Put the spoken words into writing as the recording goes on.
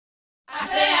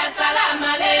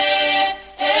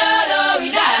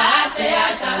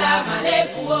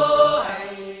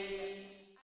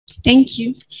Thank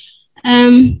you.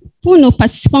 Pour nos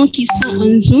participants qui sont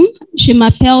en Zoom, je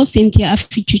m'appelle Cynthia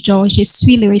Afichujo. Je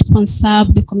suis le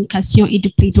responsable de communication et de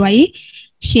plaidoyer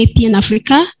chez PN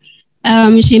Africa.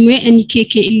 J'aimerais indiquer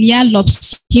qu'il y a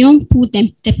l'option pour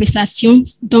l'interprétation.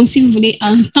 Donc, si vous voulez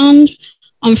entendre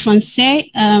en français,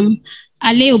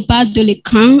 allez au bas de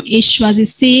l'écran et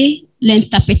choisissez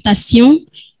l'interprétation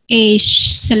et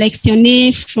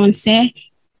sélectionnez français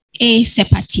et c'est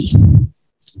parti.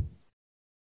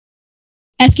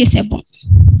 Est-ce que c'est bon?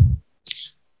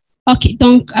 Okay,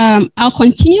 donc I'll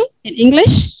continue in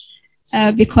English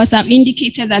because I've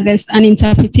indicated that there's an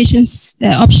interpretation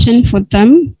option for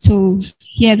them to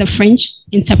hear the French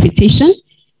interpretation.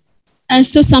 And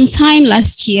so sometime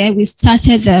last year, we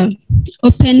started the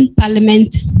Open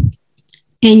Parliament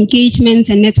Engagement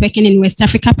and Networking in West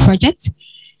Africa project,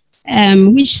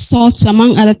 which sought to,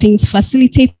 among other things,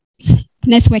 facilitate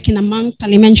networking among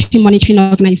parliamentary monitoring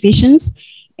organizations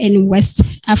in West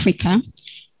Africa.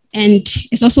 And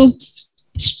it's also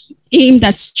aimed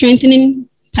at strengthening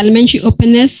parliamentary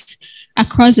openness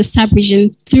across the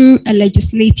sub-region through a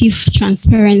legislative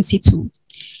transparency tool.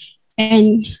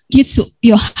 And due to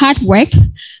your hard work,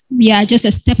 we are just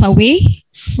a step away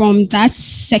from that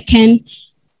second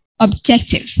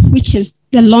objective, which is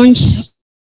the launch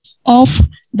of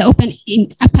the Open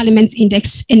Parliament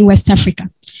Index in West Africa.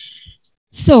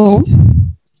 So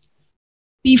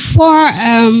before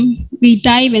we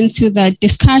dive into the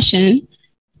discussion,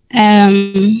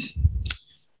 can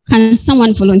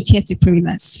someone volunteer to pray with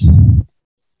us?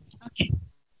 Okay.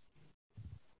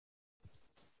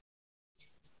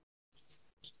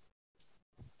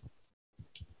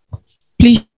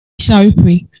 Please, shall we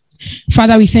pray?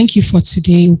 Father, we thank you for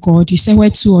today, O God. You said where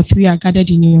 2 or 3 are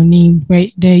gathered in your name, where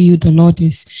there you, the Lord,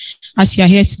 is. As you are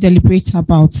here to deliberate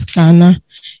about Ghana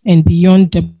and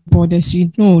beyond the borders,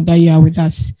 we know that you are with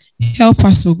us. Help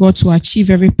us, O God, to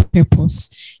achieve every purpose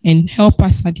and help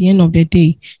us at the end of the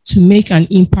day to make an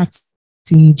impact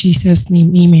in Jesus'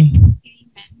 name. Amen. Amen.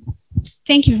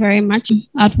 Thank you very much.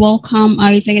 I'd welcome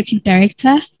our Executive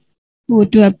Director, who will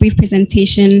do a brief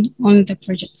presentation on the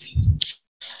project.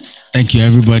 Thank you,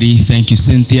 everybody. Thank you,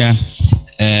 Cynthia.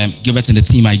 Gilbert and the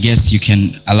team, I guess you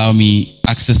can allow me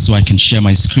access so I can share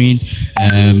my screen.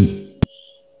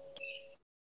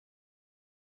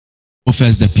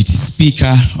 First Deputy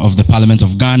Speaker of the Parliament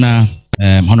of Ghana,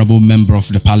 Honorable Member of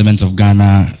the Parliament of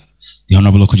Ghana, the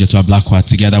Honorable Okujetua Blakwa,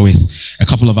 together with a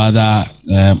couple of other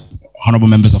Honorable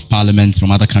Members of Parliament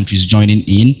from other countries joining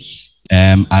in.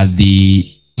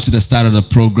 To the start of the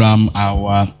program,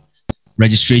 our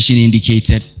registration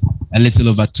indicated a little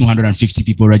over 250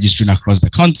 people registering across the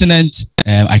continent.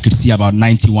 I could see about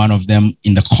 91 of them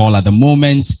in the call at the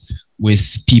moment,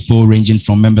 with people ranging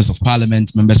from members of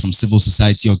parliament, members from civil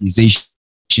society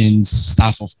organizations,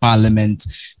 staff of parliament,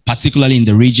 particularly in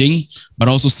the region, but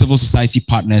also civil society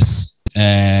partners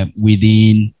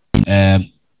within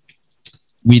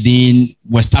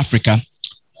West Africa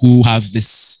who have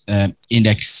this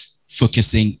index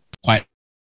focusing quite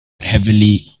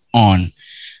heavily on.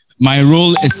 My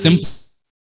role is simple,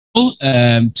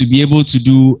 to be able to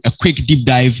do a quick deep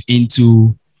dive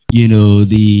into,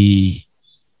 the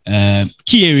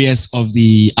key areas of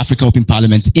the African Open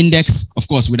Parliament Index, of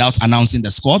course, without announcing the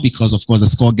score, because of course the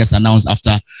score gets announced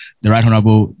after the Right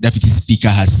Honorable Deputy Speaker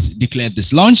has declared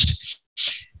this launched.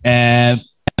 And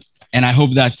I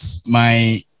hope that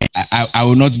I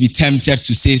will not be tempted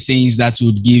to say things that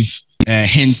would give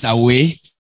hints away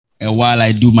while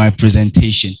I do my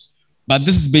presentation. But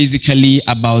this is basically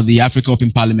about the African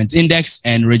Open Parliament Index,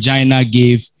 and Regina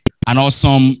gave an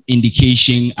awesome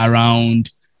indication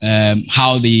around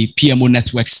how the PMO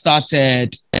network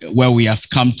started, where we have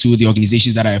come to, the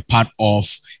organizations that are a part of,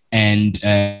 and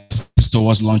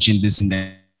towards launching this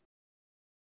index.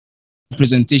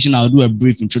 Presentation, I'll do a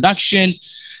brief introduction.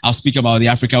 I'll speak about the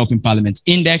Africa Open Parliament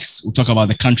Index. We'll talk about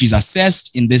the countries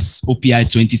assessed in this OPI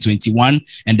 2021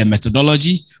 and the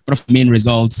methodology, but of the main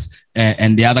results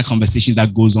and the other conversation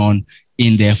that goes on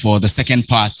in there for the second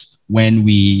part when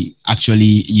we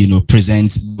actually,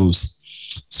 present those.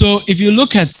 So if you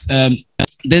look at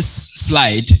this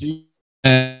slide,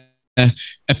 a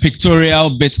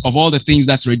pictorial bit of all the things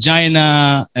that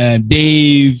Regina,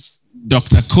 Dave,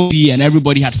 Dr. Kobe, and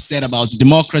everybody had said about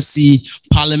democracy,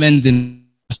 parliaments, and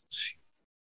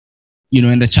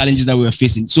and the challenges that we were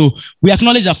facing. So we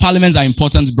acknowledge that parliaments are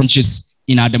important branches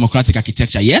in our democratic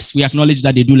architecture. Yes, we acknowledge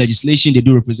that they do legislation, they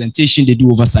do representation, they do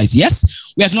oversight.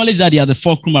 Yes, we acknowledge that they are the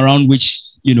fulcrum around which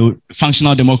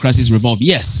functional democracies revolve.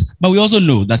 Yes, but we also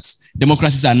know that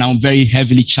democracies are now very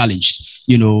heavily challenged.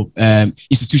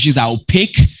 Institutions are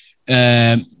opaque.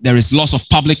 There is loss of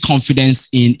public confidence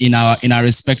in our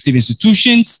respective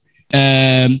institutions.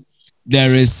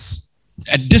 There is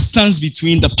a distance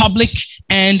between the public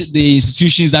and the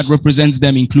institutions that represent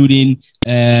them, including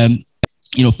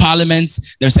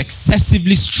parliaments. There's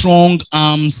excessively strong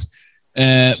arms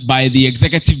by the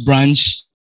executive branch,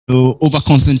 over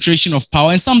concentration of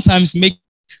power, and sometimes make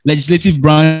legislative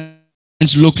branch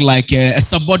look like a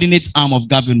subordinate arm of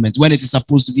government when it is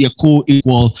supposed to be a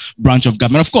co-equal branch of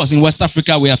government. Of course, in West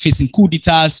Africa, we are facing coup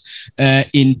d'etats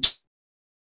in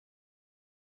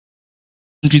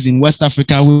countries in West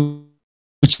Africa,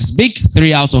 which is big,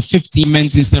 3 out of 15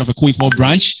 months instead of a co-equal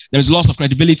branch. There's loss of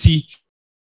credibility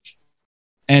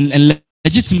and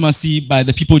legitimacy by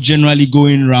the people generally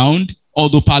going around,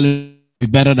 although parliament is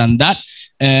better than that.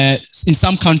 In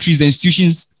some countries, the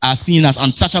institutions are seen as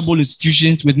untouchable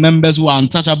institutions with members who are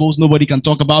untouchables. Nobody can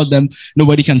talk about them.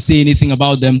 Nobody can say anything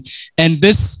about them. And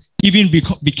this even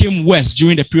became worse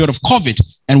during the period of COVID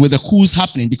and with the coups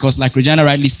happening, because like Regina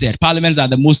rightly said, parliaments are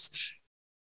the most,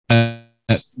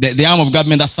 the arm of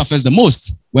government that suffers the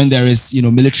most when there is,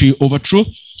 military overthrow.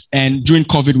 And during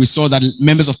COVID, we saw that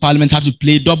members of parliament had to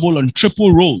play double and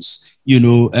triple roles,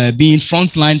 being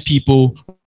frontline people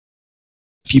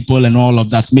and all of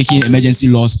that, making emergency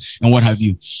laws and what have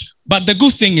you. But the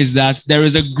good thing is that there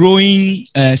is a growing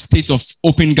state of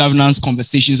open governance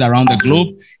conversations around the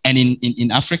globe and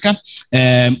in Africa.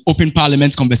 Open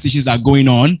parliament conversations are going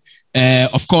on.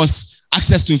 Of course,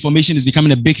 access to information is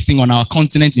becoming a big thing on our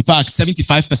continent. In fact,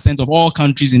 75% of all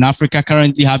countries in Africa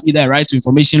currently have either a right to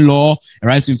information law, a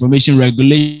right to information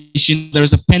regulation. There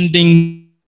is a pending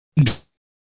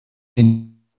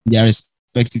in their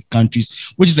respective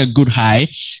countries, which is a good high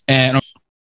from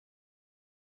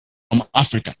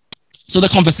Africa. So the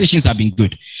conversations have been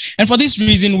good. And for this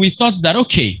reason, we thought that,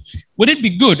 okay, would it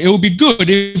be good? It would be good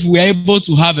if we are able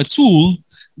to have a tool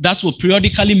that will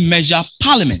periodically measure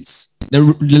parliaments, the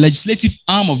legislative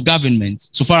arm of government,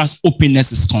 so far as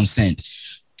openness is concerned.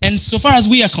 And so far as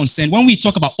we are concerned, when we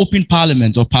talk about open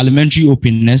parliament or parliamentary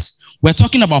openness, we're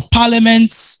talking about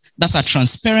parliaments that are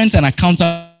transparent and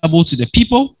accountable to the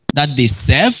people that they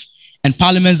serve, and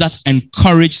parliaments that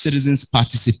encourage citizens'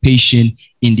 participation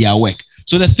in their work.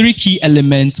 So the three key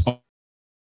elements of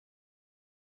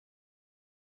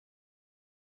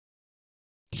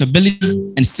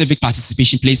accountability and civic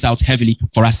participation plays out heavily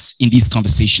for us in these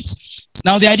conversations.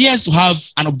 Now, the idea is to have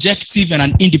an objective and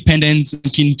an independent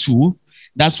ranking tool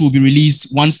that will be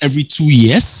released once every 2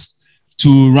 years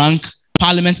to rank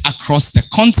parliaments across the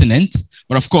continent.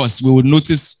 But of course, we will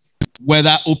notice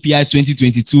whether OPI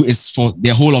 2022 is for the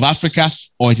whole of Africa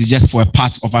or it is just for a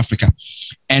part of Africa.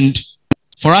 And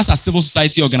for us as civil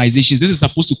society organizations, this is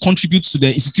supposed to contribute to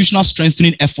the institutional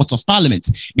strengthening efforts of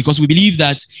parliaments, because we believe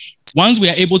that once we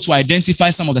are able to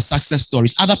identify some of the success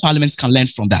stories, other parliaments can learn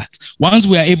from that. Once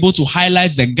we are able to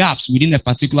highlight the gaps within a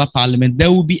particular parliament,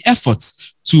 there will be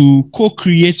efforts to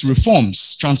co-create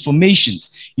reforms,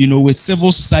 transformations, with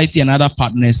civil society and other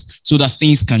partners so that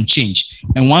things can change.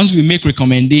 And once we make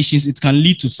recommendations, it can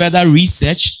lead to further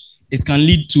research. It can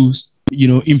lead to,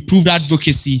 improved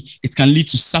advocacy. It can lead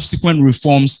to subsequent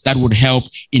reforms that would help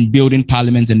in building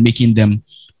parliaments and making them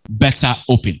better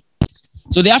open.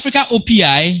 So the Africa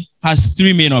OPI has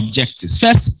three main objectives.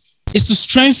 First is to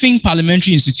strengthen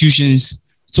parliamentary institutions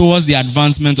towards the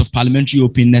advancement of parliamentary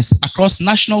openness across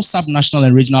national, subnational,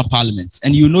 and regional parliaments.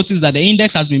 And you notice that the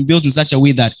index has been built in such a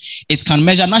way that it can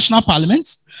measure national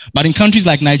parliaments, but in countries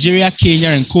like Nigeria, Kenya,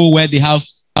 and Co., where they have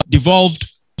devolved,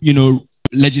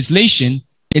 legislation,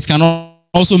 it can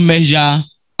also measure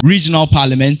regional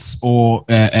parliaments or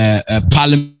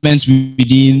parliaments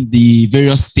within the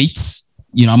various states,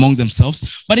 among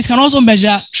themselves, but it can also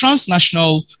measure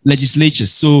transnational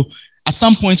legislatures. So at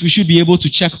some point, we should be able to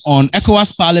check on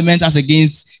ECOWAS Parliament as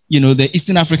against, the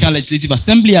Eastern African Legislative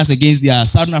Assembly as against their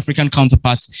Southern African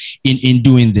counterparts in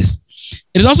doing this.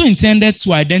 It is also intended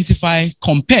to identify,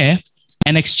 compare,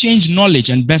 and exchange knowledge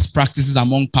and best practices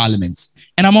among parliaments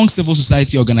and among civil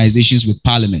society organizations with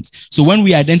parliaments. So when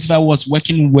we identify what's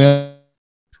working well,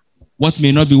 what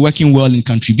may not be working well in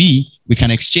country B, we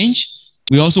can exchange.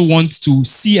 We also want to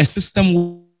see a system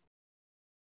where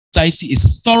society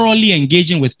is thoroughly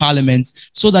engaging with parliaments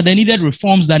so that the needed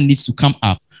reforms that needs to come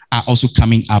up are also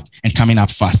coming up and coming up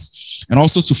fast. And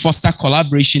also to foster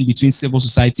collaboration between civil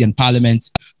society and parliament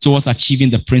towards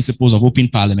achieving the principles of open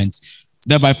parliament,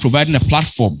 thereby providing a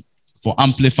platform for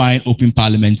amplifying open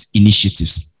parliament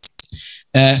initiatives.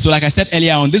 So like I said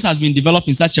earlier on, this has been developed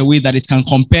in such a way that it can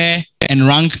compare and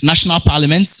rank national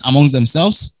parliaments amongst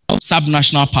themselves,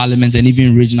 subnational parliaments, and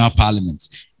even regional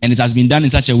parliaments. And it has been done in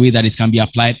such a way that it can be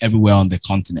applied everywhere on the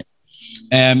continent.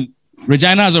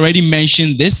 Regina has already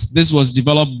mentioned this. This was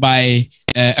developed by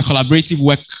a collaborative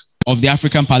work of the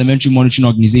African Parliamentary Monitoring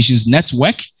Organizations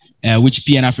Network, which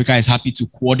PN Africa is happy to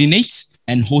coordinate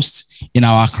and host in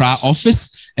our Accra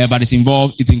office. But it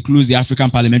includes the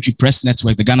African Parliamentary Press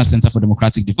Network, the Ghana Center for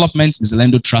Democratic Development, the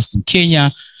Zelendo Trust in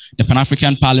Kenya, the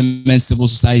Pan-African Parliament Civil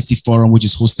Society Forum, which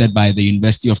is hosted by the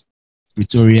University of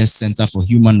Pretoria Center for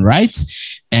Human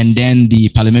Rights, and then the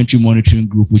Parliamentary Monitoring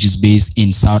Group, which is based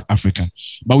in South Africa.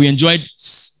 But we enjoyed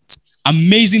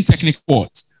amazing technical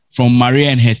support from Maria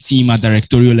and her team at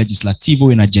Directorio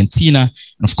Legislativo in Argentina.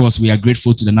 And of course, we are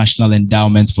grateful to the National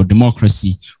Endowment for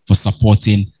Democracy for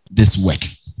supporting this work.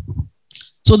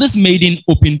 So this Maiden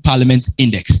Open Parliament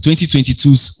Index,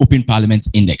 2022's Open Parliament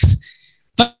Index.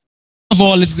 First of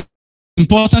all, it's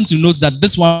important to note that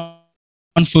this one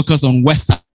focused on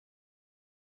West Africa.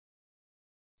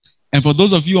 And for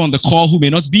those of you on the call who may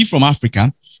not be from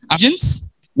Africa,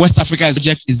 West Africa's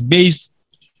project is based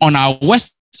on our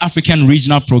West African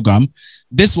regional program.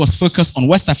 This was focused on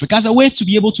West Africa as a way to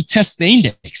be able to test the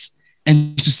index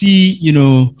and to see,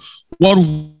 what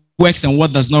works and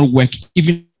what does not work,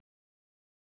 even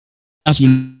as we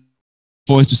look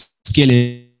forward to scale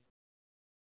it.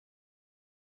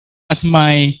 That's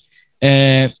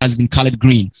has been colored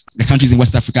green. The countries in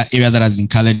West Africa area that has been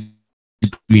colored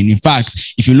green. In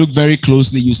fact, if you look very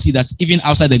closely, you see that even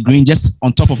outside the green, just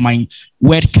on top of my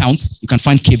word count, you can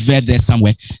find Cape Verde there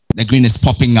somewhere. The green is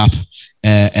popping up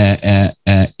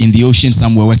in the ocean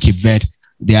somewhere where Cape Verde,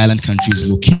 the island country, is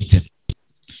located.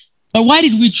 But why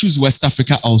did we choose West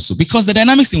Africa also? Because the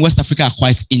dynamics in West Africa are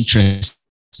quite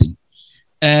interesting.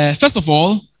 First of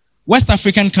all, West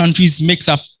African countries makes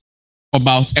up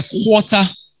about a quarter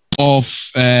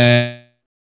of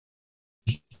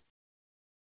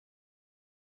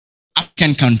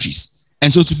African countries.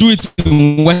 And so to do it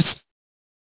in West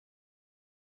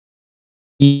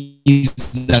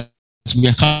is that we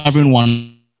are covering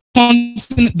one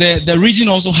continent. The region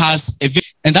also has a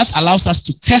vision, and that allows us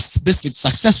to test this. If it's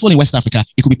successful in West Africa,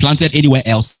 it could be planted anywhere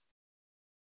else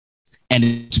and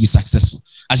it to be successful.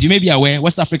 As you may be aware,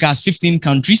 West Africa has 15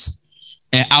 countries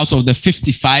out of the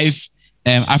 55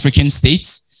 African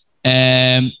states.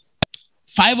 5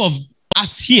 of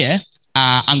us here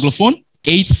are Anglophone,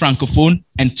 8 Francophone,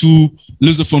 and 2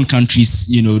 Lusophone countries,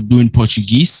 doing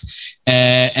Portuguese.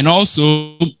 And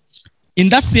also, in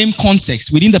that same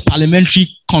context, within the parliamentary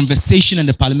conversation and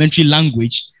the parliamentary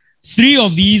language, 3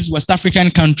 of these West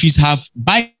African countries have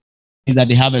is that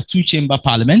they have a 2-chamber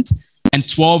parliament, and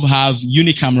 12 have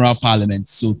unicameral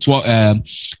parliaments, so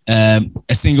a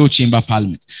single chamber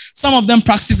parliament. Some of them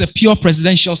practice a pure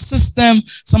presidential system.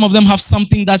 Some of them have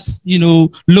something that,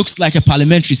 looks like a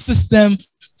parliamentary system.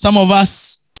 Some of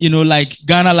us, like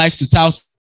Ghana likes to tout,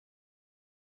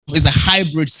 is a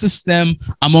hybrid system,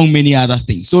 among many other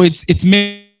things. So it's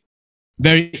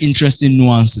very interesting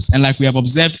nuances. And like we have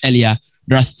observed earlier,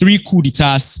 there are 3 coups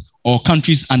d'etats or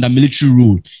countries under military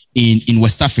rule in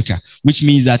West Africa, which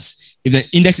means that if the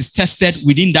index is tested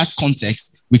within that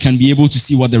context, we can be able to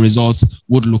see what the results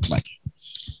would look like.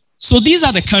 So these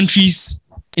are the countries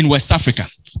in West Africa.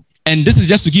 And this is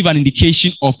just to give an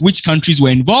indication of which countries were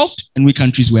involved and which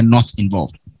countries were not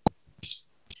involved.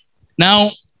 Now,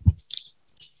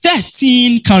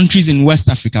 13 countries in West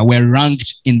Africa were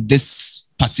ranked in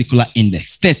this particular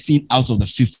index, 13 out of the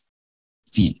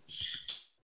 15.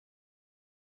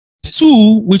 The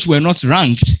 2 which were not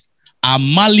ranked are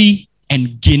Mali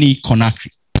and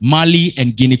Guinea-Conakry. Mali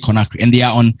and Guinea-Conakry, and they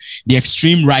are on the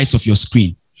extreme right of your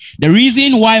screen. The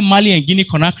reason why Mali and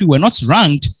Guinea-Conakry were not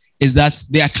ranked is that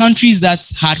they are countries that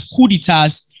had coup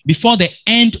d'etats before the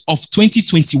end of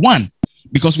 2021,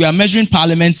 because we are measuring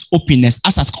parliament's openness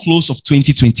as at close of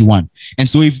 2021. And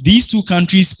so if these 2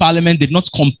 countries' parliament did not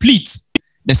complete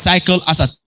the cycle as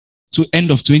at to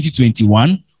end of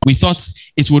 2021, we thought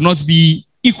it would not be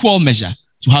equal measure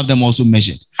to have them also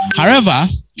measured. However,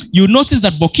 you notice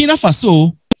that Burkina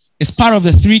Faso is part of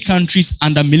the 3 countries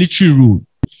under military rule.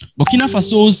 Burkina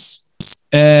Faso's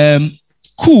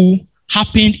coup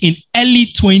happened in early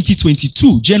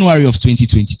 2022, January of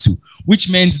 2022, which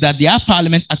meant that their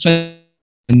parliament actually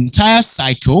entire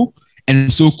cycle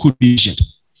and so could be measured.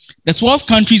 The 12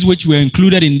 countries which were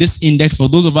included in this index, for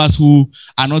those of us who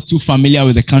are not too familiar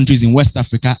with the countries in West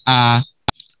Africa, are,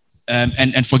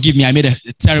 and forgive me, I made a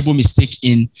terrible mistake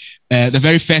in the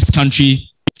very first country.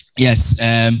 Yes,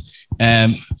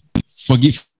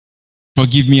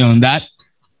 forgive me on that.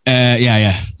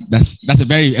 That's a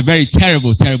very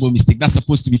terrible mistake. That's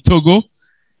supposed to be Togo.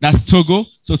 That's Togo.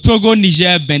 So Togo,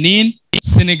 Niger, Benin,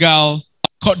 Senegal,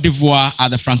 Cote d'Ivoire are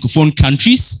the Francophone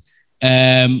countries.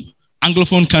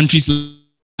 Anglophone countries,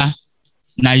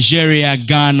 Nigeria,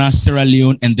 Ghana, Sierra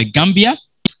Leone, and the Gambia.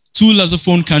 2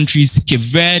 Lusophone countries, Cape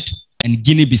Verde and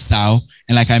Guinea-Bissau.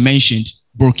 And like I mentioned,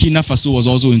 Burkina Faso was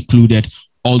also included,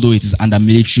 although it is under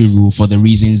military rule for the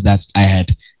reasons that I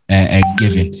had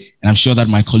given. And I'm sure that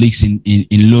my colleagues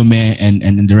in Lome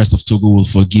and the rest of Togo will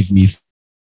forgive me for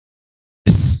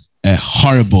this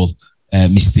horrible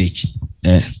mistake.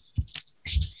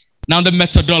 Now the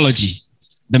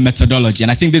methodology.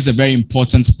 And I think this is a very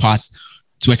important part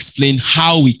to explain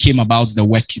how we came about the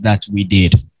work that we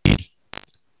did.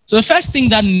 So the first thing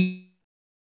that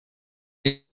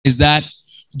is that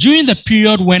during the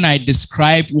period when I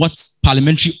described what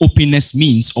parliamentary openness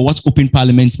means or what open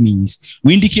parliament means,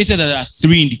 we indicated that there are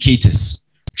 3 indicators: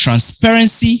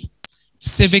 transparency,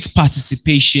 civic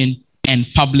participation, and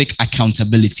public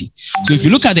accountability. So if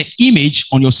you look at the image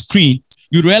on your screen,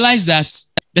 you realize that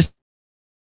the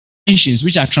dimensions,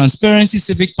 which are transparency,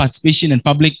 civic participation, and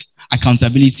public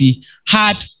accountability,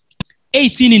 had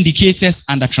 18 indicators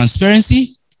under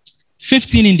transparency,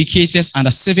 15 indicators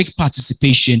under civic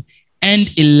participation,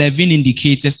 and 11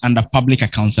 indicators under public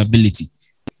accountability.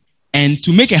 And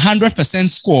to make a 100%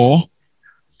 score,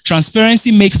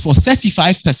 transparency makes for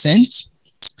 35%,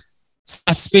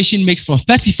 participation makes for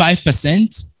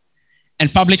 35%,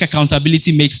 and public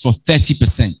accountability makes for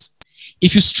 30%.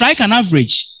 If you strike an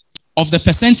average of the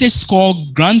percentage score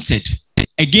granted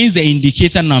against the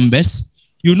indicator numbers,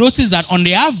 you notice that on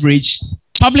the average,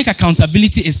 public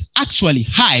accountability is actually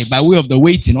high by way of the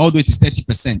weighting, although it is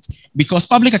 30%, because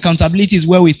public accountability is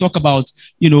where we talk about,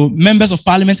 members of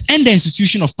parliament and the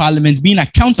institution of parliament being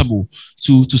accountable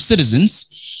to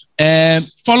citizens,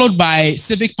 followed by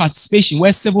civic participation,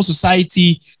 where civil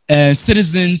society,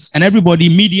 citizens, and everybody,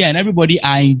 media, and everybody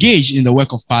are engaged in the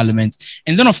work of parliament.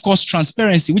 And then, of course,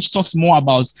 transparency, which talks more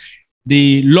about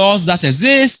the laws that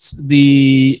exist,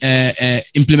 the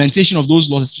implementation of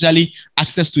those laws, especially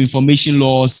access to information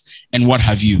laws and what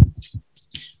have you.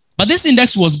 But this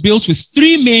index was built with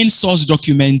 3 main source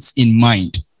documents in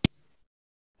mind.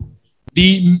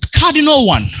 The cardinal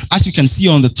one, as you can see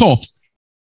on the top,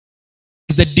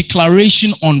 is the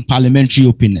Declaration on Parliamentary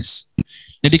Openness.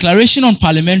 The Declaration on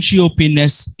Parliamentary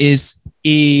Openness is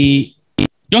a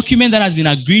document that has been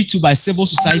agreed to by civil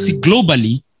society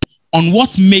globally on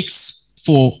what makes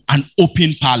for an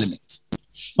open parliament.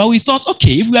 But we thought,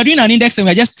 okay, if we are doing an index and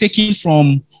we're just taking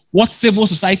from what civil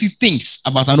society thinks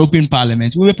about an open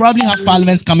parliament, we will probably have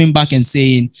parliaments coming back and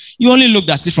saying, you only looked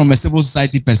at it from a civil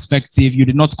society perspective, you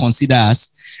did not consider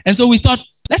us. And so we thought,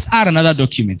 let's add another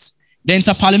document. The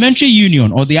Interparliamentary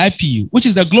Union, or the IPU, which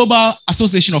is the Global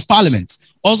Association of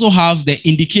Parliaments, also have the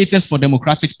indicators for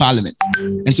democratic parliament.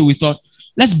 And so we thought,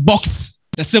 let's box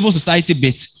the civil society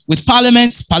bit with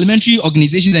parliaments, parliamentary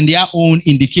organizations, and their own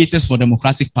indicators for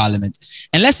democratic parliament.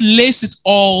 And let's lace it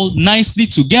all nicely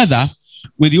together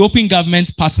with the Open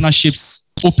Government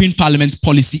Partnerships Open Parliament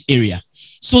Policy area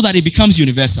so that it becomes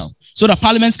universal, so that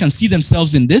parliaments can see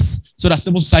themselves in this, so that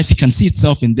civil society can see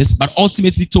itself in this, but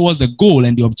ultimately towards the goal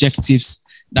and the objectives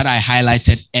that I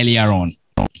highlighted earlier on.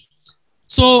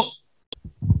 So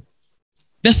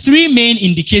the 3 main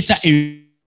indicator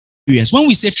areas, when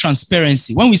we say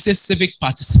transparency, when we say civic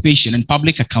participation and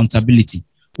public accountability,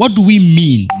 what do we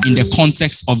mean in the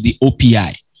context of the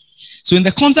OPI? So in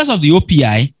the context of the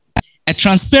OPI, a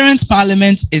transparent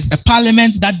parliament is a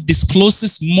parliament that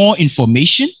discloses more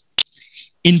information,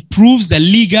 improves the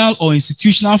legal or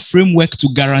institutional framework to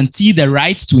guarantee the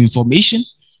right to information,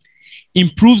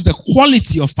 improves the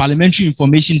quality of parliamentary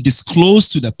information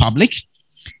disclosed to the public,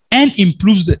 and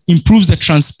improves the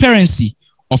transparency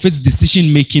of its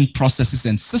decision-making processes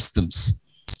and systems.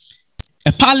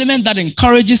 A parliament that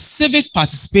encourages civic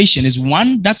participation is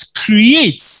one that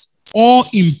creates or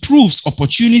improves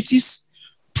opportunities,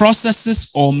 processes,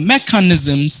 or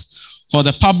mechanisms for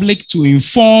the public to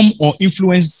inform or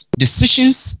influence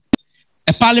decisions.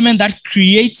 A parliament that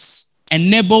creates,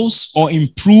 enables, or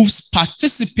improves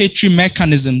participatory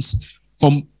mechanisms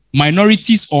for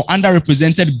minorities or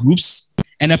underrepresented groups,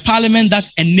 and a parliament that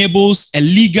enables a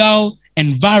legal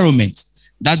environment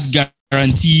that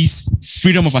guarantees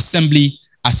freedom of assembly,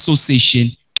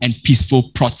 association, and peaceful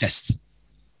protest.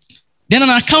 Then an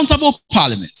accountable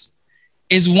parliament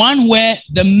is one where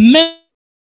the members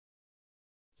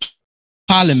of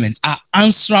parliament are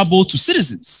answerable to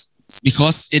citizens,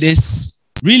 because it is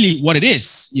really what it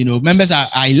is. Members are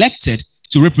elected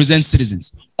to represent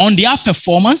citizens on their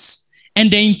performance and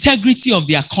the integrity of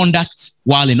their conduct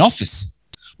while in office.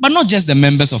 But not just the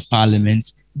members of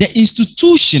parliament, the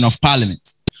institution of parliament,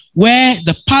 where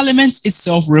the parliament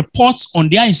itself reports on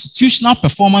their institutional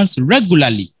performance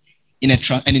regularly in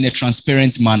a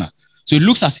transparent manner. So it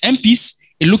looks at MPs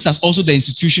it looks at also the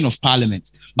institution of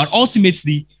parliament. But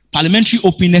ultimately, parliamentary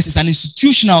openness is an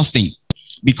institutional thing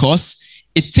because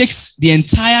it takes the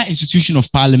entire institution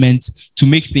of parliament to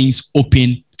make things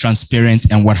open,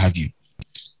 transparent, and what have you.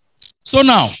 So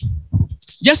now,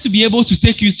 just to be able to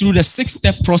take you through the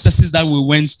 6-step processes that we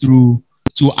went through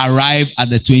to arrive at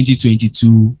the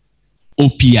 2022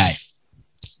 OPI.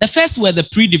 The first were the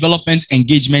pre-development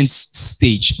engagement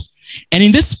stage. And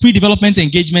in this pre-development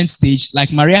engagement stage,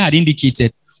 like Maria had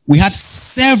indicated, we had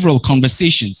several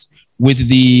conversations with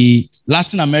the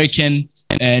Latin American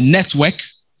Network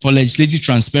for Legislative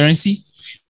Transparency,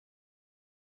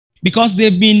 because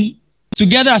they've been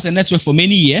together as a network for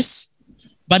many years,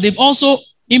 but they've also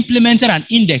implemented an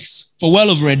index for well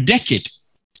over a decade.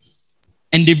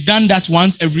 And they've done that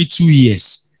once every 2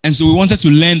 years. And so we wanted to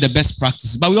learn the best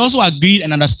practices. But we also agreed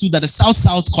and understood that the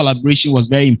South-South collaboration was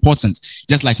very important,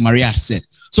 just like Maria had said.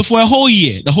 So for a whole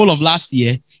year, the whole of last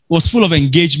year, it was full of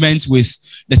engagement with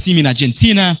the team in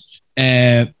Argentina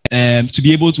to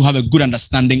be able to have a good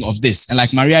understanding of this. And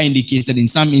like Maria indicated, in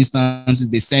some instances,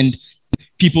 they send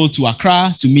people to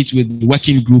Accra to meet with the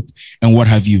working group and what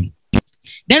have you.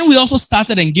 Then we also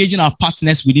started engaging our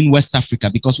partners within West Africa,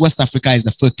 because West Africa is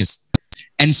the focus.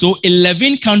 And so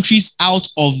 11 countries out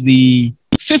of the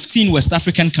 15 West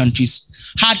African countries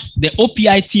had the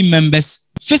OPI team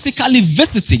members physically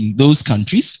visiting those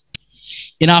countries.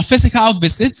 In our physical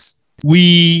visits,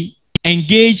 we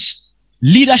engaged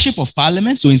leadership of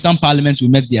parliament. So in some parliaments, we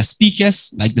met their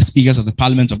speakers, like the speakers of the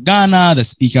Parliament of Ghana, the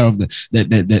speaker of the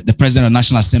President of the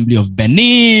National Assembly of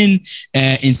Benin.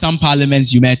 In some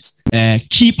parliaments, you met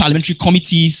key parliamentary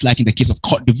committees, like in the case of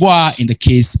Cote d'Ivoire, in the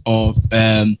case of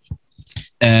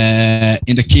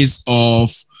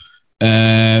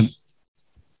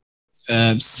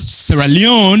Sierra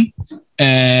Leone.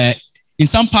 In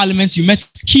some parliaments, you met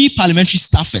key parliamentary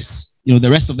staffers, you know, the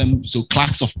rest of them, so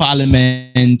clerks of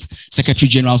parliament, secretary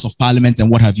generals of parliament, and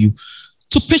what have you,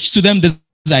 to pitch to them this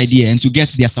idea and to get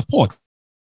their support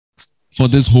for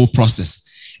this whole process.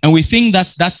 And we think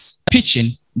that that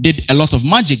pitching did a lot of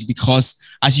magic, because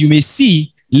as you may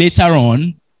see later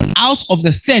on, out of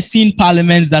the 13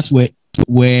 parliaments that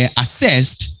were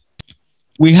assessed,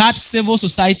 we had civil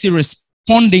society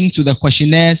responding to the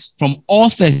questionnaires from all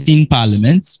 13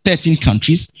 parliaments, 13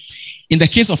 countries. In the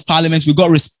case of parliament, we got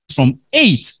response from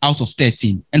 8 out of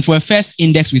 13. And for a first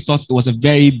index, we thought it was a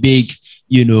very big,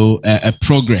 a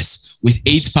progress, with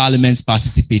 8 parliaments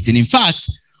participating. In fact,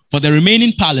 for the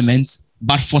remaining parliaments,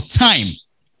 but for time,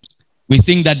 we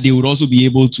think that they would also be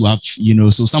able to have,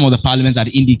 so some of the parliaments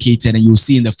had indicated, and you'll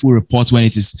see in the full report when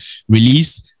it is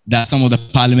released, that some of the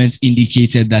parliaments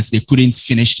indicated that they couldn't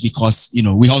finish because,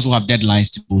 we also have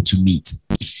deadlines to go to meet.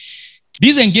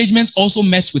 These engagements also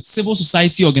met with civil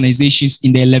society organizations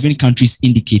in the 11 countries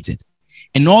indicated.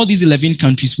 In all these 11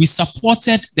 countries, we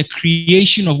supported the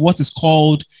creation of what is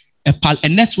called a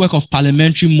network of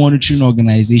parliamentary monitoring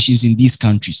organizations in these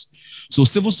countries. So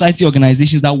civil society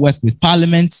organizations that work with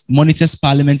parliaments, monitors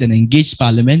parliament, and engage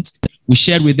parliament, we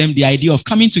shared with them the idea of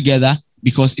coming together,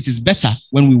 because it is better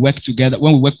when we work together,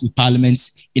 when we work with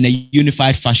parliaments in a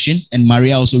unified fashion. And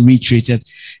Maria also reiterated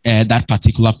that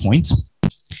particular point.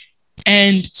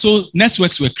 And so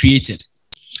networks were created.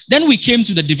 Then we came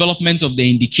to the development of the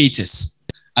indicators.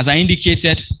 As I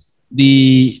indicated,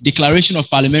 the Declaration of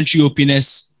Parliamentary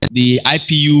Openness, the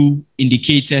IPU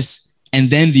indicators,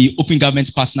 and then the Open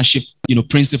Government Partnership,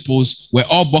 principles were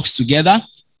all boxed together.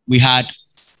 We had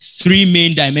 3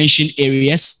 main dimension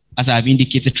areas, as I have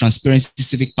indicated: transparency,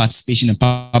 civic participation, and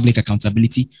public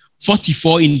accountability.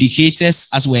 44 indicators,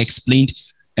 as were explained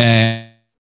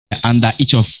under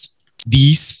each of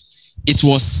these. It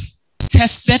was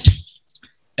tested.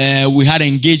 We had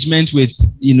engagement with,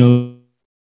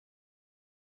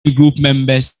 group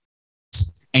members,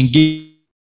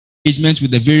 engagement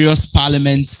with the various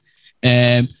parliaments,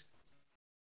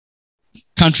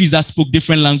 countries that spoke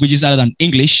different languages other than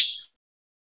English.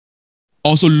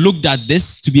 Also looked at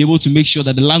this to be able to make sure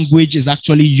that the language is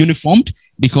actually uniformed,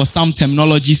 because some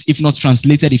terminologies, if not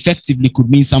translated effectively, could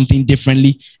mean something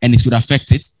differently and it would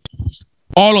affect it.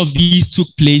 All of these took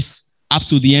place up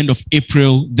to the end of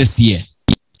April this year.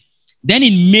 Then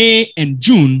in May and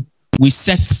June, we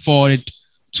set forward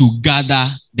to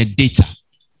gather the data.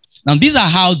 Now, these are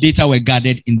how data were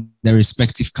gathered in the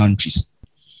respective countries.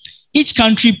 Each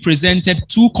country presented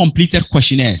 2 completed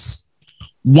questionnaires,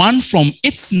 one from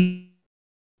its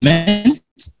and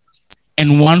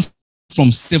one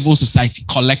from civil society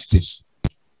collective.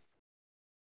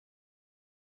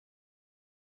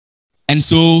 And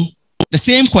so the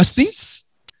same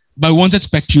questions, but we wanted to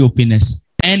spectral openness.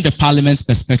 and the Parliament's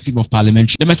perspective of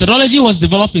parliamentary. The methodology was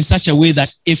developed in such a way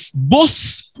that if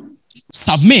both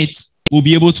submit, we'll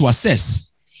be able to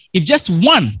assess. If just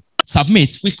one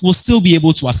submit, we will still be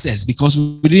able to assess, because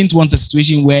we didn't want a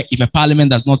situation where if a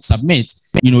parliament does not submit,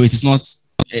 it is not,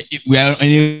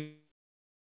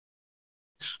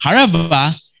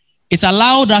 However, it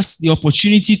allowed us the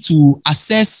opportunity to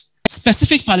assess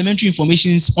specific parliamentary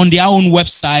information on their own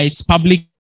websites, public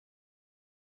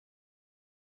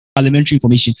parliamentary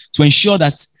information, to ensure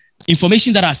that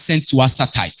information that are sent to us are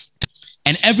tight.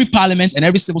 And every parliament and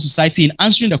every civil society in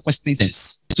answering the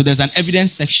questions. So there's an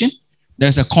evidence section,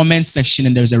 there's a comment section,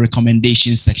 and there's a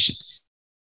recommendation section.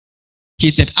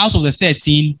 Out of the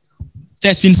 13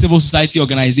 civil society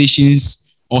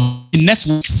organizations or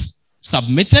networks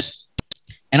submitted,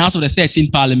 and out of the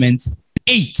 13 parliaments,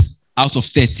 8 out of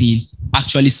 13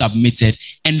 actually submitted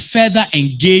and further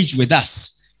engaged with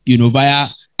us, via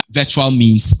virtual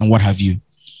means and what have you.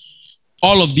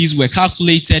 All of these were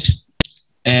calculated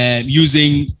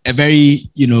using a very,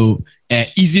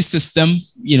 easy system.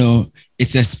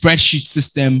 It's a spreadsheet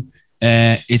system.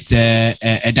 It's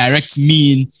a direct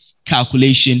mean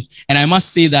calculation. And I must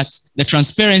say that the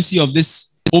transparency of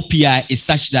this OPI is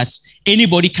such that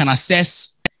anybody can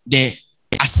assess the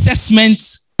assessment,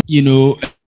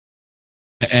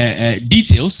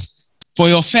 details for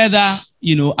your further,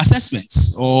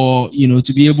 assessments, or,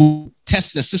 to be able to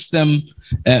test the system.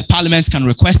 Parliaments can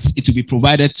request it to be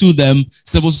provided to them.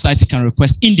 Civil society can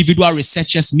request. Individual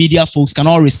researchers, media folks can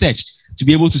all research to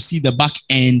be able to see the back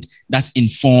end that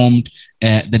informed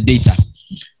the data.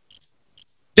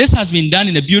 This has been done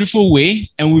in a beautiful way,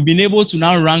 and we've been able to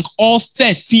now rank all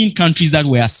 13 countries that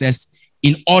were assessed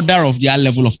in order of their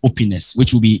level of openness,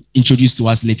 which will be introduced to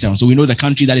us later on. So we know the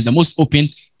country that is the most open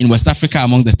in West Africa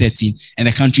among the 13, and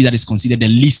the country that is considered the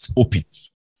least open.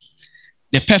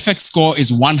 The perfect score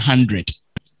is 100.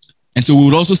 And so we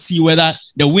will also see whether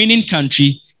the winning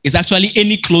country is actually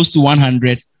any close to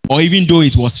 100, or even though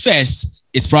it was first,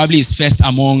 it probably is first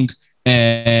among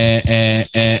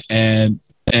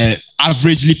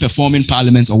averagely performing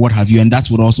parliaments or what have you. And that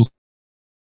would also...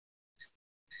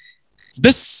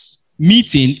 This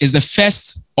meeting is the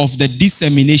first of the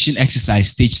dissemination exercise,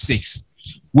 stage 6,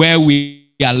 where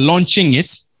we are launching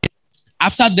it.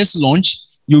 After this launch,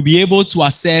 you'll be able to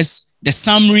assess the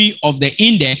summary of the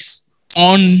index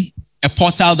on a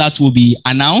portal that will be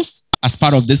announced as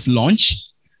part of this launch.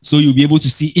 So you'll be able to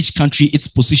see each country, its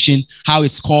position, how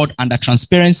it's scored under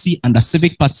transparency, under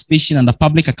civic participation, under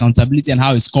public accountability, and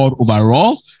how it's scored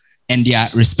overall, and their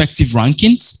respective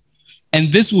rankings.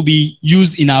 And this will be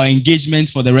used in our engagement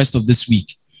for the rest of this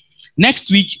week. Next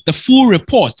week, the full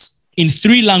report in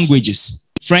 3 languages,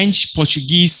 French,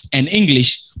 Portuguese, and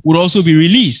English, will also be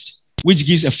released, which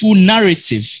gives a full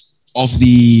narrative of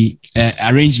the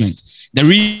arrangement. The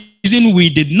reason we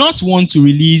did not want to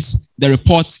release the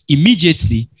report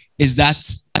immediately is that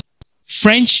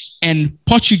French and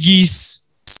Portuguese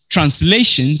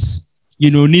translations,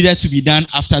 needed to be done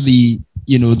after the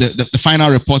final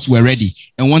reports were ready,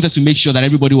 and wanted to make sure that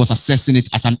everybody was assessing it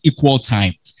at an equal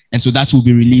time. And so that will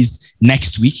be released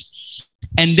next week.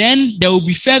 And then there will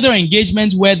be further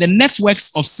engagement where the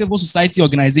networks of civil society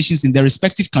organizations in their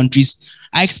respective countries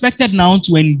are expected now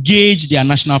to engage their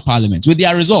national parliaments with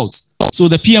their results. So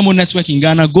the PMO network in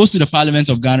Ghana goes to the Parliament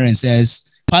of Ghana and says,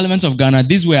 Parliament of Ghana,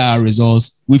 these were our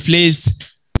results. We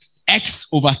placed X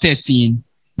over 13.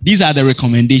 These are the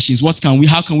recommendations.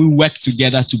 How can we work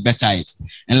together to better it?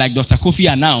 And like Dr. Kofi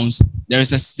announced, there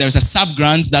is a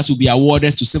sub-grant that will be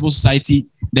awarded to civil society,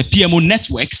 the PMO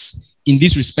networks in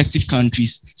these respective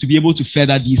countries, to be able to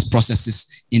further these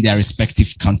processes in their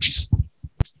respective countries.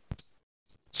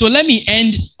 So let me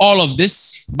end all of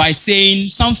this by saying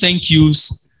some thank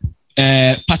yous,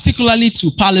 particularly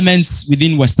to parliaments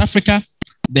within West Africa,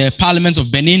 the parliaments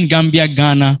of Benin, Gambia,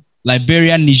 Ghana,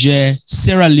 Liberia, Niger,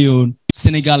 Sierra Leone,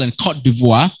 Senegal, and Cote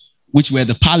d'Ivoire, which were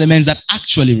the parliaments that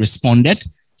actually responded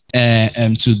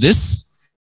to this.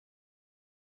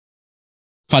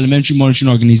 Parliamentary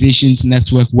Monitoring Organizations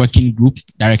Network Working Group,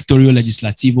 Directorio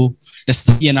Legislativo, the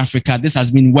study in Africa. This has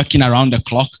been working around the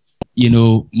clock,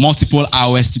 multiple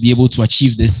hours to be able to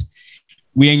achieve this.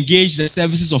 We engaged the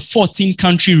services of 14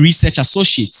 country research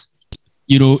associates,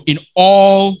 in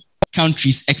all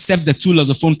countries except the 2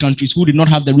 Lusophone countries who did not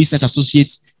have the research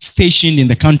associates stationed in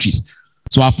the countries.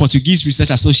 So our Portuguese research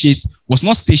associate was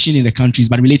not stationed in the countries,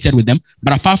 but related with them.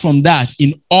 But apart from that,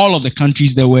 in all of the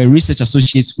countries, there were research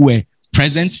associates who were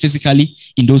present physically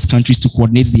in those countries to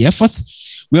coordinate the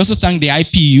efforts. We also thank the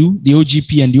IPU, the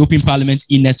OGP, and the Open Parliament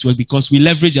e-network, because we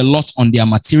leverage a lot on their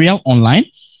material online.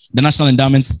 The National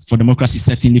Endowment for Democracy,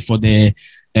 certainly for the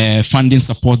funding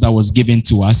support that was given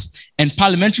to us, and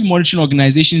parliamentary monitoring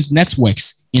organizations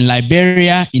networks in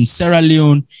Liberia, in Sierra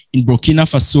Leone, in Burkina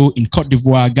Faso, in Cote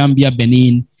d'Ivoire, Gambia,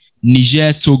 Benin,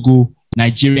 Niger, Togo,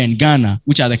 Nigeria, and Ghana,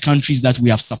 which are the countries that we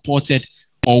have supported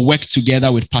or worked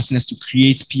together with partners to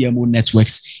create PMO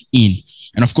networks in.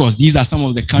 And of course, these are some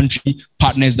of the country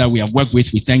partners that we have worked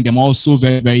with. We thank them also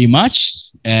very, very much.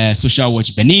 Social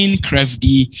Watch Benin,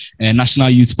 CREFD, National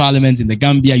Youth Parliament in the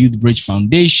Gambia, Youth Bridge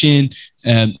Foundation,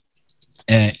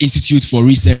 Institute for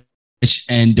Research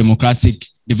and Democratic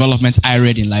Development,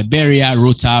 IRED in Liberia,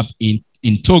 ROTAB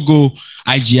in Togo,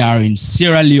 IGR in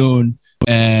Sierra Leone,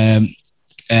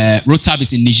 ROTAB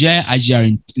is in Niger,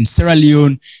 IGR in Sierra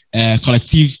Leone,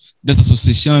 Collective des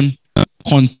Associations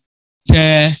contre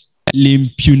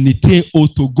l'impunité au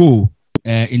Togo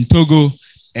in Togo,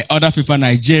 other people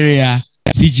Nigeria,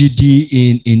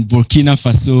 CGD in Burkina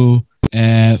Faso,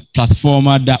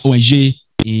 Platforma da ONG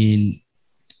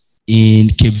in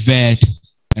Cape Verde,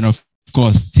 and of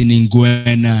course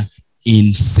Tiningwena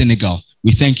in Senegal.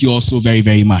 We thank you all so very,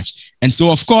 very much. And so,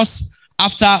 of course,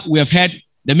 after we have heard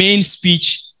the main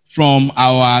speech from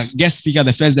our guest speaker,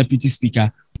 the first deputy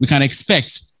speaker, we can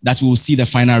expect that we will see the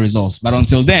final results. But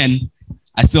until then,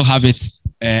 I still have it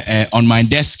on my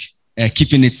desk,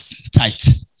 keeping it tight.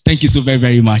 Thank you so very,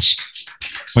 very much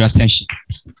for your attention.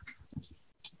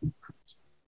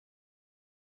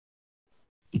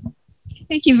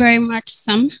 Thank you very much,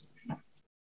 Sam.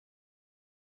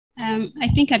 I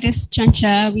think at this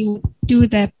juncture, we will do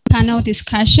the panel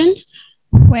discussion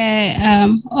where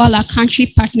all our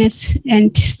country partners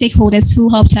and stakeholders who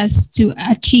helped us to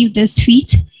achieve this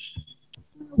feat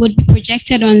would be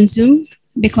projected on Zoom,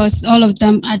 because all of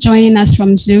them are joining us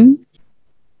from Zoom.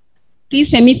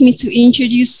 Please permit me to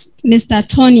introduce Mr.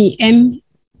 Tony M.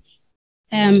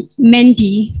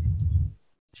 Mendy.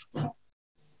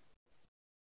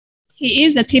 He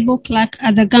is the table clerk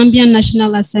at the Gambian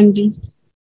National Assembly.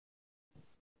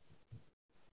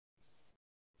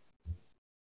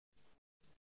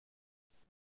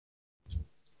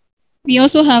 We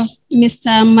also have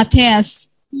Mr.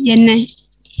 Matthias Yene.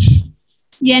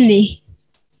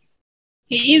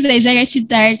 He is the Executive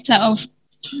Director of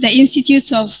the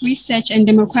Institute of Research and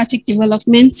Democratic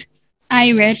Development,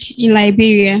 IRED, in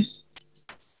Liberia.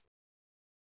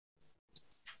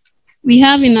 We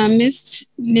have in our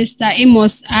midst Mr.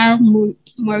 Amos R.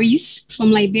 Maurice from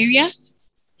Liberia.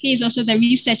 He is also the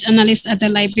research analyst at the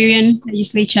Liberian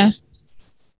legislature.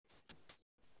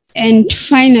 And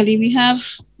finally, we have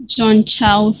John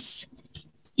Charles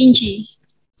Inji.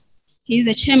 He is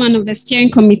the chairman of the steering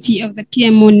committee of the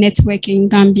PMO network in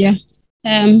Gambia.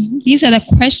 These are the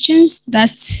questions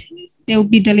that they will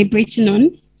be deliberating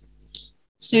on.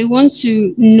 So we want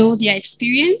to know their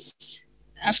experience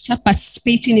after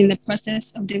participating in the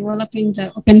process of developing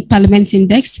the Open Parliament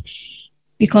Index,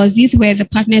 because these were the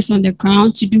partners on the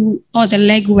ground to do all the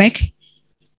legwork.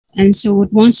 And so we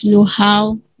want to know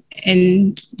how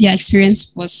and their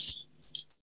experience was.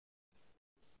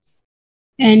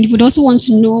 And we would also want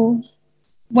to know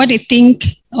what they think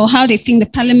or how they think the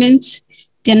parliament,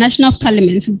 their national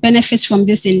parliaments, will benefit from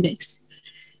this index.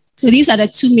 So these are the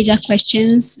two major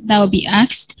questions that will be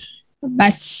asked,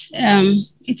 but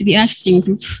it will be asked in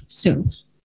group. So,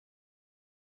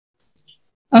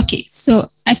 okay, so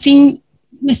I think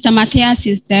Mr. Matthias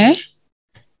is there.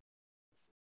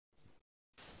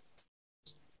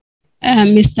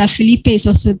 Mr. Felipe is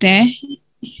also there.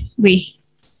 Oui.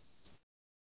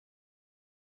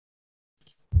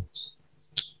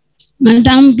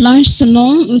 Madame Blanche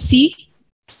Sonon aussi.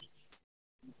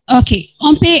 OK.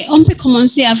 On peut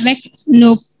commencer avec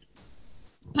nos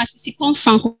participants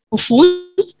francophones.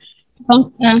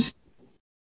 Donc,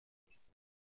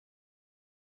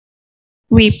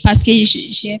 oui, parce que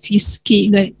j'ai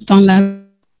offusqué dans la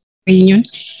réunion.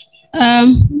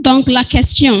 Donc, la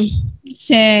question,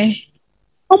 c'est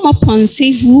comment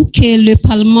pensez-vous que le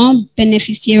Parlement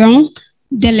bénéficiera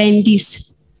de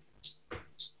l'indice?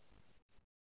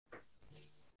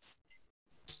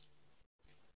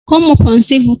 Comment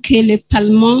pensez-vous que le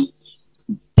Parlement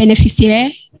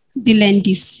bénéficierait de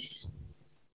l'indice?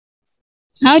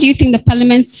 How do you think the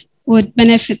Parliament would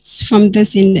benefit from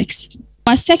this index?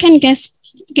 Our second guest.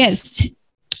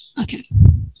 Okay.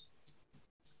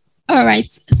 All right.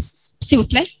 S'il vous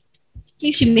plaît.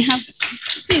 Please, you may have.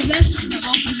 Please, let's.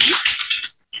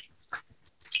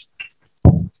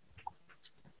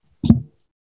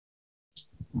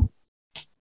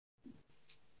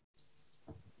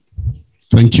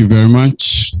 Thank you very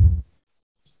much.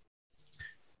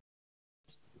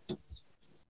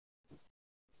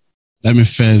 Let me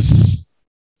first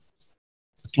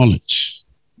acknowledge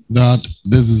that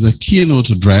this is a keynote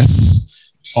address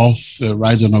of the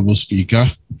Right Honorable Speaker,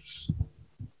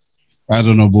 Right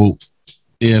Honorable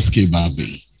ASK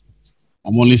Babin.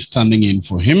 I'm only standing in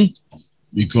for him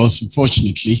because,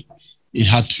 unfortunately, he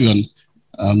had to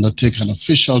undertake an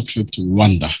official trip to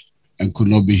Rwanda and could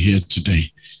not be here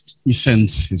today. He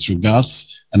sends his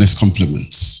regards and his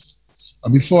compliments.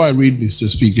 But before I read Mr.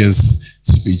 Speaker's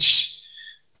speech,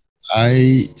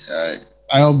 I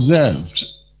observed,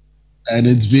 and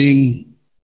it's being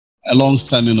a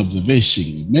long-standing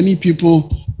observation, many people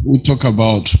who talk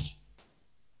about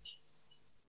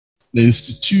the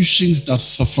institutions that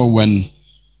suffer when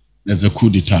there's a coup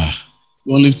d'etat.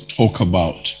 We only talk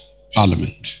about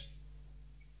Parliament.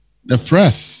 The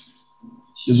press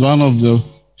is one of the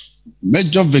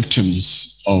major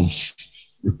victims of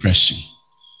repression.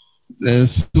 The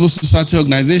civil society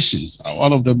organizations are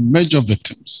one of the major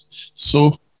victims.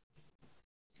 So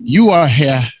you are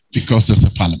here because there's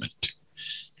a Parliament.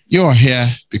 You are here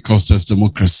because there's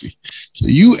democracy. So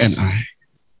you and I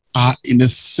are in the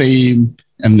same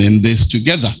and in this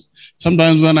together.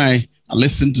 Sometimes when I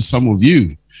listen to some of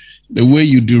you, the way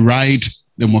you deride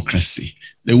democracy,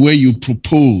 the way you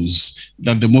propose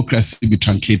that democracy be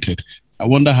truncated, I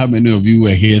wonder how many of you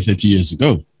were here 30 years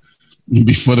ago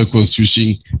before the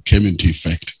Constitution came into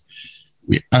effect.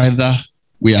 We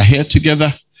are here together.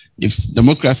 If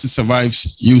democracy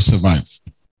survives, you survive.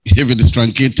 If it is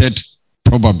truncated,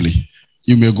 probably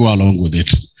you may go along with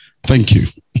it. Thank you.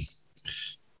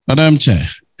 Madam Chair.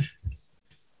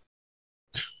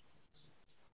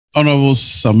 Honorable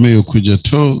Samuel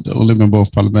Kujato, the only member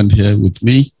of Parliament here with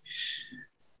me,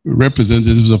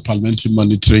 representatives of parliamentary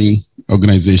monitoring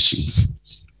organizations,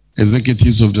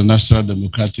 executives of the National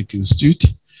Democratic Institute,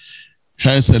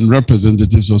 heads and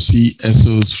representatives of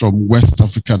CSOs from West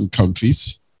African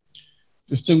countries,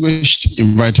 distinguished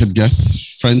invited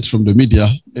guests, friends from the media,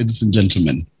 ladies and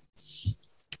gentlemen.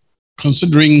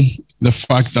 Considering the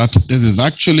fact that this is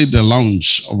actually the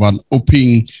launch of an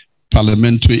open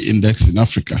parliamentary index in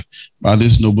Africa by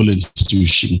this noble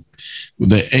institution, with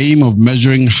the aim of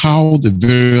measuring how the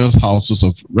various houses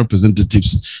of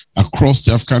representatives across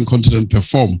the African continent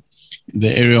perform in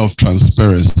the area of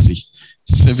transparency,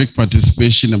 civic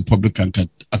participation, and public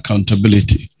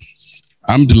accountability.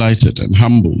 I'm delighted and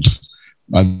humbled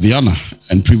by the honor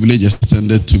and privilege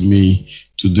extended to me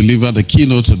to deliver the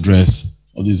keynote address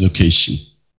for this occasion.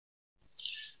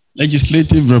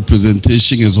 Legislative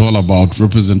representation is all about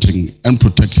representing and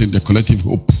protecting the collective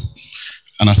hope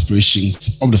and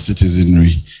aspirations of the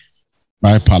citizenry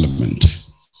by Parliament,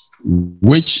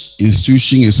 which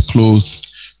institution is clothed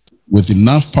with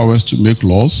enough powers to make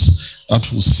laws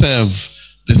that will serve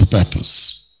this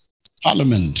purpose.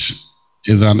 Parliament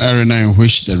is an arena in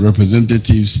which the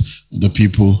representatives of the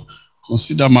people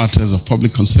consider matters of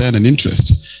public concern and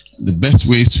interest, and the best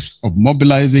ways of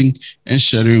mobilizing and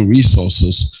sharing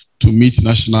resources to meet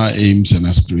national aims and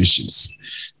aspirations.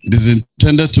 It is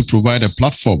intended to provide a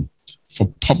platform for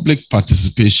public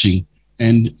participation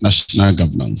and national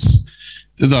governance.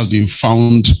 This has been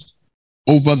found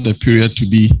over the period to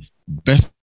be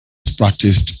best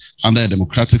practiced under a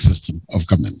democratic system of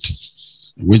government,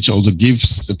 which also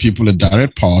gives the people a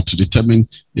direct power to determine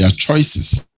their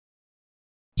choices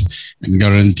and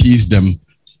guarantees them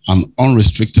an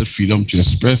unrestricted freedom to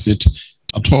express it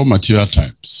at all material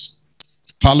times.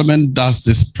 Parliament does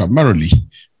this primarily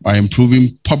by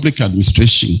improving public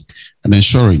administration and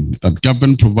ensuring that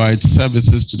government provides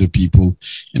services to the people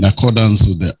in accordance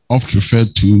with the oft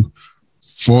referred to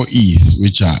 4 E's,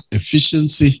 which are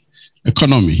efficiency,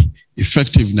 economy,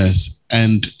 effectiveness,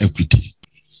 and equity.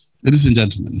 Ladies and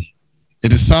gentlemen,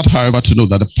 it is sad, however, to know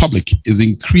that the public is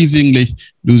increasingly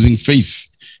losing faith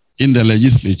in the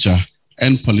legislature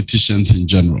and politicians in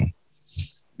general.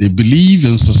 They believe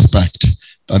and suspect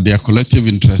that their collective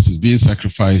interest is being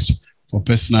sacrificed for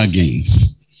personal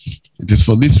gains. It is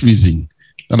for this reason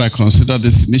that I consider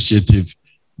this initiative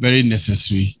very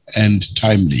necessary and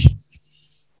timely.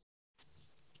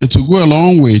 It will go a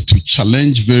long way to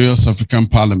challenge various African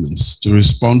parliaments to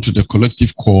respond to the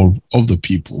collective call of the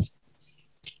people.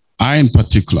 I, in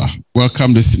particular,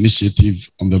 welcome this initiative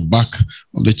on the back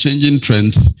of the changing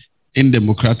trends in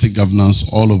democratic governance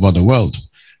all over the world,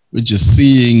 which is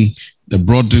seeing the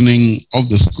broadening of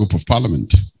the scope of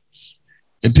Parliament.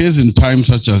 It is in times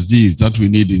such as these that we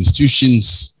need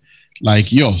institutions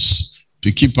like yours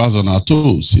to keep us on our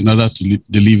toes in order to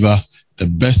deliver the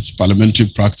best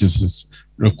parliamentary practices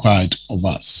required of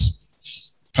us.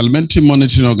 Parliamentary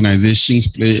monitoring organizations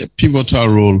play a pivotal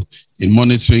role in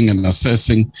monitoring and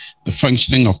assessing the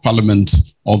functioning of Parliament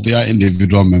of their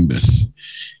individual members.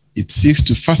 It seeks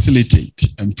to facilitate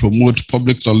and promote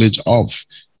public knowledge of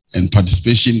and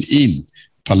participation in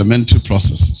parliamentary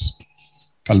processes.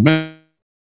 Parliamentary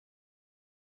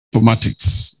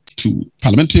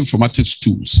informatics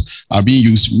tools are being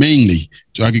used mainly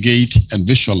to aggregate and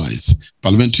visualize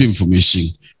parliamentary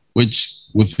information,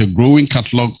 with a growing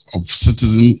catalog of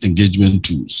citizen engagement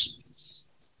tools.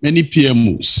 Many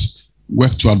PMOs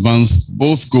work to advance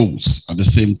both goals at the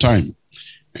same time,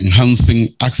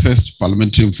 enhancing access to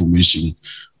parliamentary information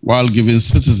while giving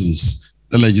citizens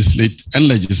and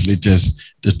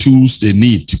legislators the tools they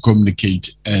need to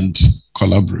communicate and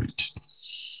collaborate.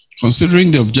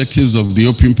 Considering the objectives of the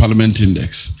Open Parliament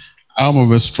Index, I'm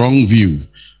of a strong view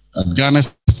that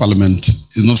Ghana's parliament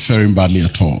is not faring badly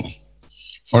at all.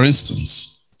 For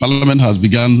instance, Parliament has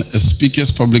begun a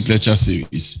speakers' public lecture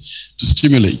series to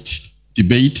stimulate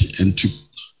debate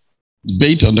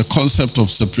on the concept of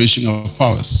separation of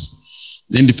powers,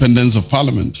 the independence of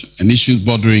Parliament, and issues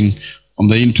bordering on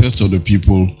the interest of the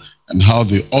people and how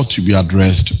they ought to be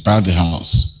addressed by the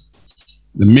House.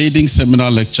 The maiden seminar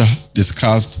lecture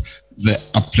discussed the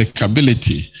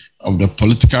applicability of the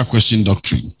political question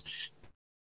doctrine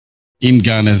in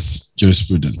Ghana's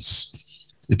jurisprudence.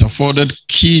 It afforded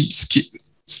key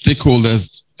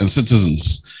stakeholders and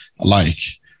citizens alike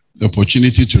the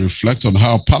opportunity to reflect on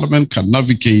how Parliament can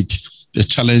navigate the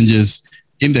challenges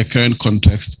in the current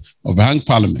context of a hung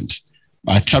Parliament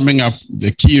by coming up with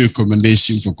the key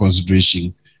recommendation for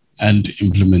consideration and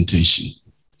implementation.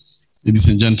 Ladies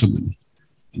and gentlemen,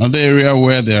 another area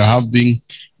where there have been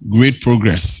great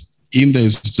progress in the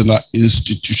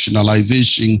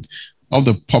institutionalization of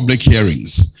the public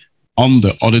hearings on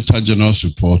the Auditor General's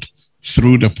report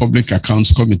through the Public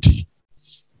Accounts Committee.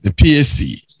 The PAC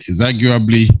is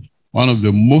arguably one of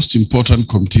the most important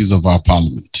committees of our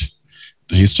Parliament.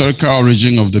 The historical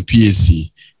origin of the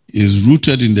PAC is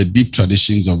rooted in the deep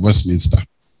traditions of Westminster.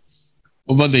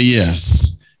 Over the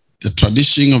years, the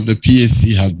tradition of the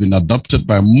PAC has been adopted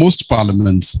by most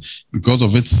parliaments because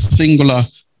of its singular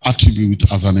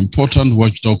attribute as an important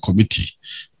watchdog committee,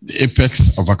 the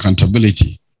apex of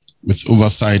accountability, with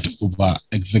oversight over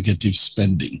executive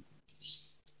spending.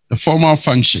 The formal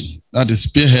function that is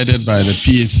spearheaded by the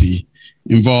PAC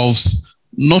involves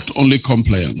not only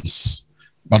compliance,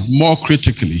 but more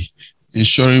critically,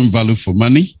 ensuring value for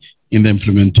money in the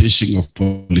implementation of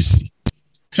policy.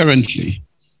 Currently,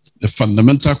 the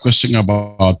fundamental question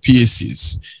about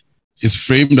PACs is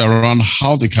framed around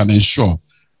how they can ensure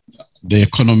the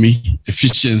economy,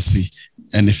 efficiency,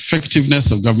 and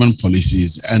effectiveness of government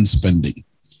policies and spending.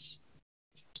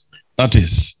 That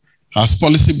is, has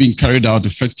policy been carried out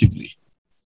effectively,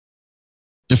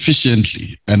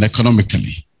 efficiently, and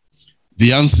economically?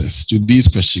 The answers to these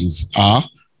questions are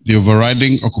the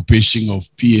overriding occupation of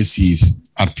PACs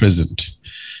at present.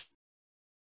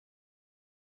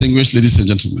 Distinguished ladies and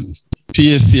gentlemen,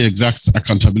 PAC exacts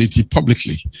accountability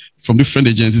publicly from different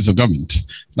agencies of government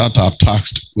that are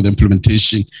tasked with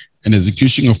implementation and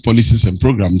execution of policies and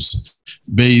programs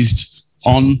based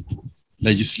on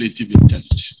legislative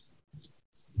intent.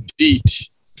 Indeed,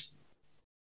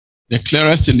 the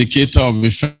clearest indicator of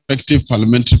effective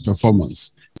parliamentary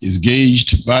performance is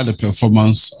gauged by the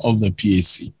performance of the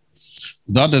PAC.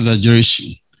 Without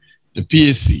exaggeration, the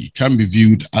PAC can be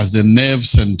viewed as the nerve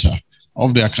center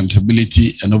of the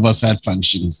accountability and oversight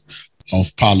functions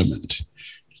of Parliament.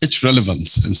 Its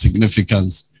relevance and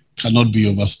significance cannot be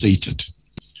overstated.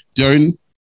 During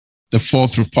the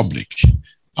Fourth Republic,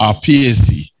 our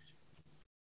PAC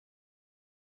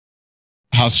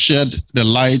has shed the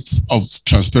light of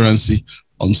transparency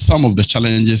on some of the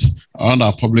challenges around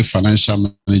our public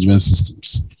financial management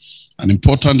systems. An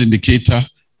important indicator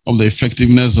of the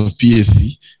effectiveness of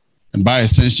PAC, and by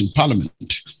extension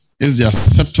Parliament, is the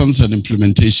acceptance and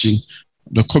implementation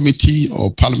of the committee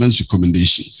or Parliament's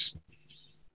recommendations.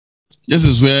 This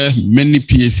is where many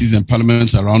PACs and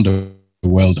parliaments around the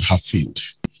world have failed.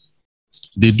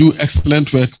 They do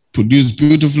excellent work, produce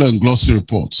beautiful and glossy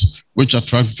reports, which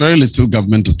attract very little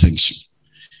government attention.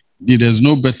 There is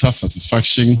no better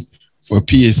satisfaction for a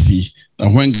PAC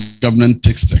than when government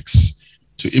takes steps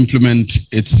to implement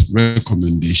its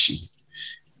recommendation.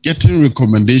 Getting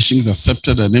recommendations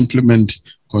accepted and implemented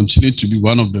continue to be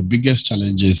one of the biggest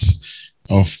challenges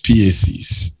of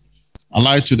PACs.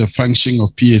 Allied to the function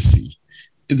of PAC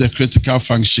is the critical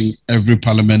function every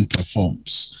parliament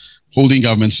performs, holding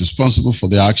governments responsible for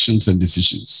their actions and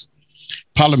decisions.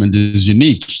 Parliament is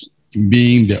unique in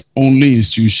being the only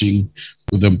institution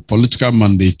with a political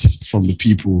mandate from the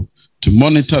people to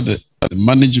monitor the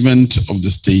management of the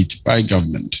state by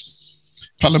government.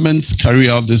 Parliaments carry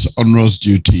out this onerous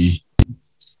duty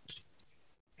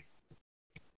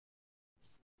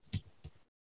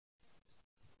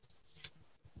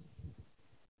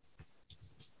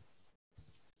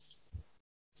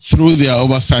through their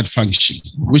oversight function,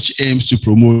 which aims to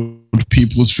promote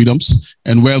people's freedoms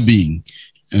and well-being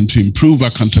and to improve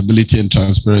accountability and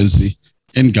transparency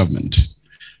in government.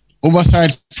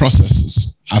 Oversight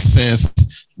processes assess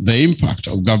the impact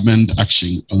of government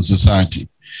action on society.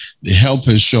 They help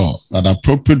ensure that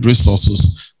appropriate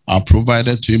resources are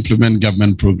provided to implement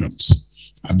government programs,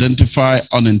 identify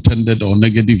unintended or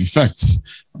negative effects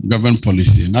of government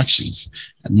policy and actions,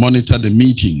 and monitor the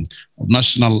meeting of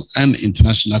national and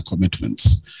international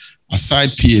commitments. Aside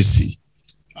PAC,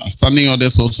 standing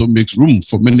orders also make room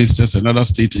for ministers and other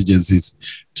state agencies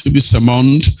to be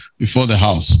summoned before the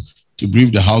House to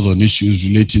brief the House on issues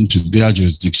relating to their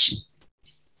jurisdiction.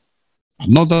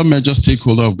 Another major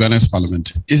stakeholder of Ghana's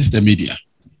parliament is the media.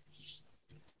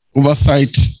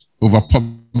 Oversight over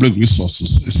public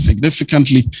resources is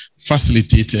significantly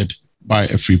facilitated by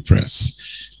a free press.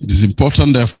 It is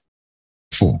important,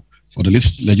 therefore, for the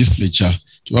legislature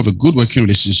to have a good working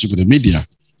relationship with the media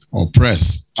or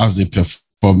press as they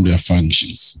perform their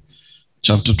functions.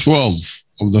 Chapter 12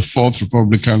 of the 4th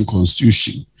Republican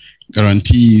Constitution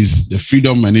guarantees the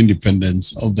freedom and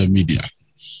independence of the media.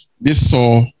 This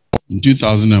saw in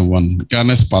 2001,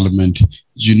 Ghana's parliament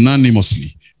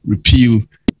unanimously repealed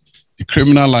the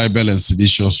criminal libel and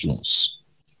seditious laws.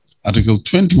 Article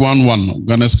 21(1) of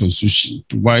Ghana's constitution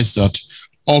provides that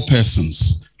all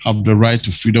persons have the right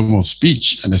to freedom of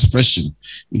speech and expression,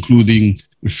 including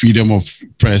the freedom of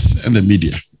press and the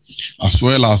media, as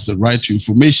well as the right to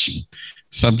information,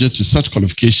 subject to such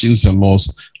qualifications and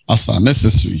laws as are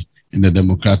necessary in a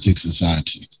democratic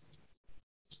society.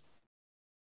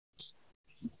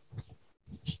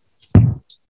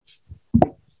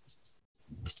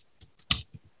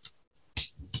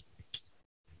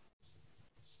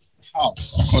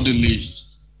 House accordingly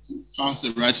passed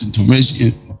the Right to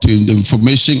the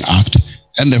Information Act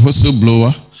and the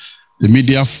Whistleblower.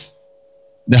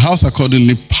 The House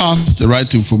accordingly passed the Right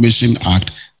to Information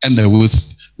Act and the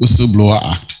Whistleblower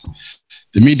Act.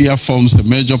 The media forms a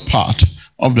major part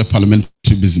of the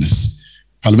parliamentary business.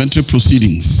 Parliamentary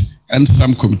proceedings and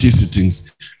some committee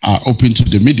sittings are open to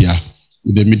the media,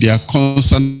 with the media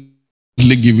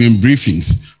constantly giving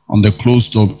briefings on the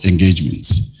closed-door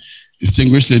engagements.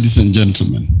 Distinguished ladies and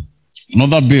gentlemen,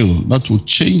 another bill that will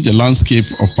change the landscape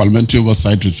of parliamentary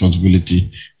oversight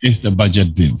responsibility is the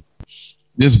budget bill.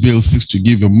 This bill seeks to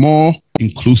give a more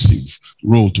inclusive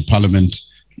role to Parliament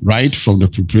right from the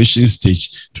preparation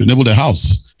stage to enable the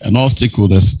House and all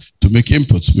stakeholders to make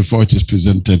inputs before it is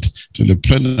presented to the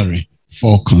plenary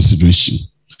for consideration.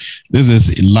 This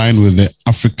is in line with the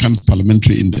African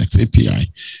Parliamentary Index,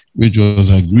 API, which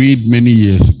was agreed many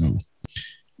years ago.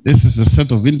 This is a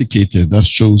set of indicators that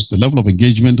shows the level of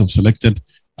engagement of selected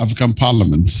African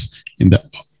parliaments in the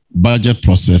budget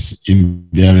process in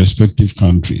their respective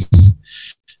countries.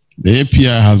 The API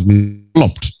has been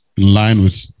developed in line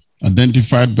with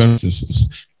identified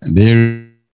practices and the areas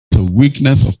of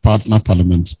weakness of partner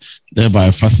parliaments,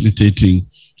 thereby facilitating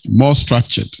more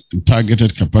structured and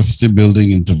targeted capacity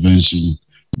building intervention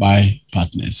by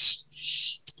partners.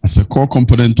 As a core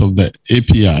component of the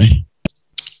API,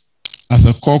 as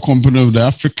a core component of the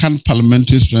African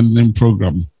Parliamentary Strengthening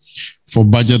Program for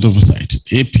Budget Oversight,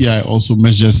 API also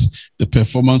measures the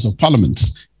performance of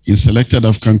parliaments in selected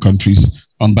African countries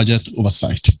on budget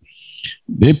oversight.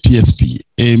 The PSP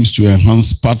aims to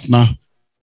enhance partner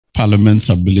parliaments'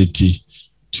 ability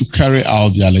to carry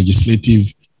out their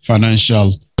legislative,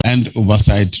 financial, and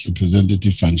oversight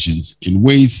representative functions in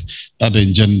ways that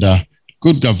engender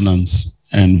good governance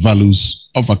and values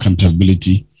of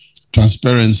accountability,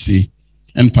 transparency,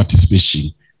 and participation,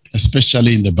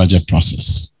 especially in the budget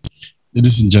process.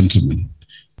 Ladies and gentlemen,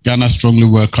 Ghana strongly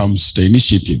welcomes the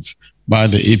initiative by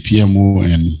the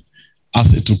APMON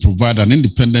as it will provide an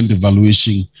independent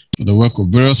evaluation for the work of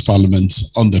various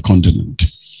parliaments on the continent.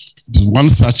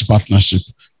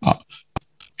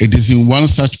 It is in one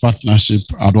such partnership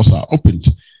others are opened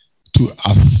to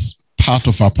as part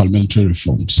of our parliamentary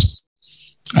reforms.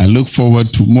 I look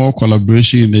forward to more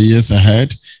collaboration in the years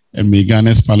ahead, and may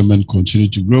Ghana's parliament continue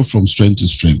to grow from strength to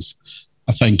strength.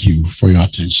 I thank you for your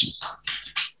attention.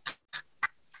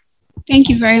 Thank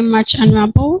you very much,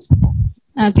 Honorable.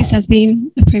 This has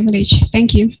been a privilege.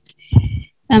 Thank you.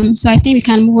 So I think we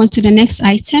can move on to the next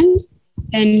item,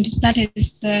 and that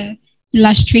is the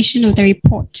illustration of the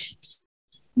report.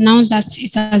 Now that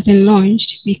it has been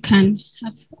launched, we can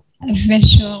have a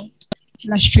visual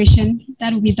illustration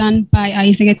that will be done by our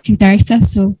Executive Director.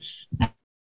 So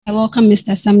I welcome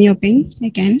Mr. Samuel Bing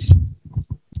again.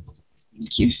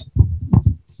 Thank you.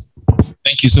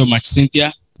 Thank you so much,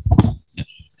 Cynthia.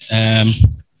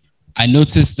 I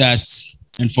noticed that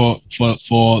And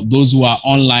for those who are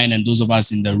online and those of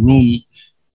us in the room,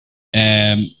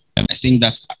 I think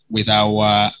that with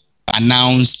our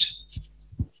announced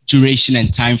duration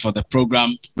and time for the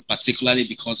program, particularly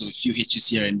because of a few hitches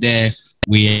here and there,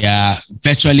 we are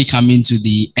virtually coming to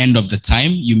the end of the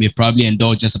time. You may probably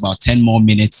indulge just about 10 more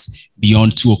minutes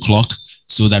beyond 2 o'clock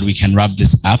so that we can wrap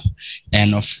this up.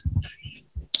 And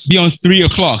beyond 3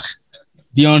 o'clock,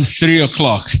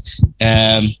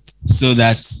 so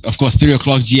that, of course, 3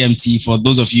 o'clock GMT for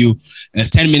those of you,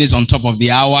 10 minutes on top of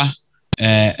the hour,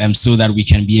 so that we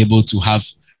can be able to have.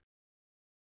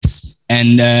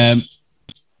 And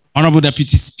Honorable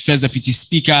First Deputy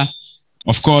Speaker,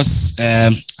 of course,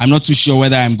 I'm not too sure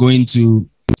whether I'm going to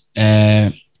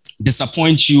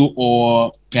disappoint you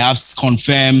or perhaps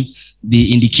confirm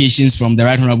the indications from the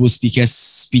Right Honorable Speaker's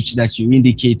speech that you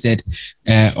indicated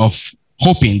of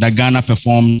hoping that Ghana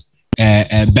performs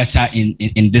better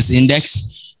in this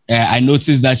index. I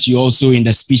noticed that you also in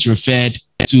the speech referred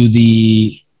to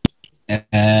the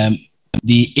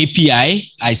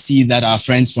API. I see that our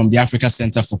friends from the Africa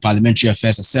Center for Parliamentary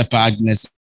Affairs, ASEPA, Agnes,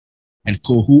 and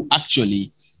co, who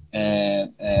actually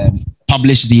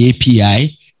published the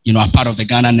API, are part of the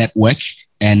Ghana network,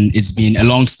 and it's been a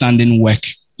long-standing work,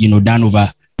 done over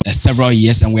several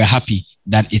years, and we're happy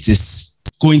that it is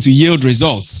going to yield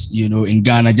results, in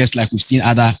Ghana, just like we've seen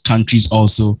other countries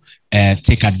also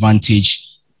take advantage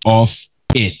of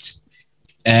it.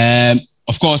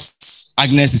 Of course,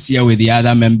 Agnes is here with the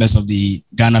other members of the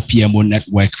Ghana PMO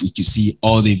network. We can see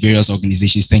all the various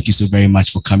organizations. Thank you so very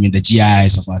much for coming. The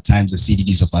GIs of our times, the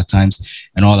CDDs of our times,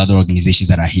 and all other organizations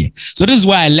that are here. So this is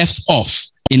where I left off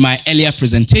in my earlier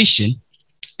presentation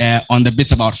on the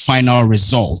bit about final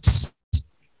results.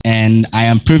 And I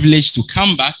am privileged to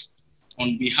come back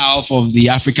on behalf of the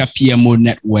Africa PMO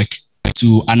network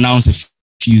to announce a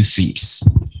few things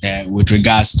with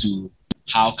regards to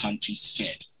how countries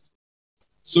fared.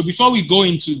 So before we go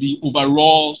into the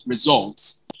overall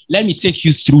results, let me take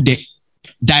you through the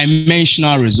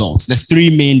dimensional results, the three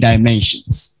main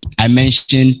dimensions. I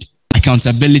mentioned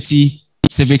accountability,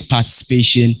 civic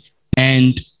participation,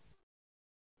 and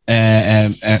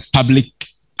public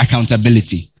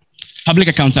accountability. Public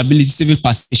accountability, civic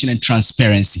participation, and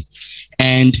transparency.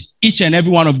 And each and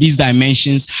every one of these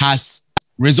dimensions has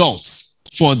results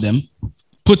for them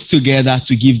put together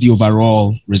to give the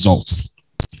overall results.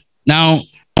 Now,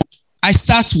 I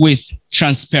start with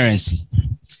transparency.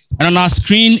 And on our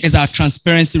screen is our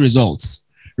transparency results.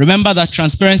 Remember that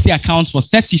transparency accounts for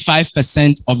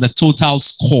 35% of the total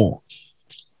score.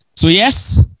 So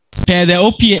yes, per the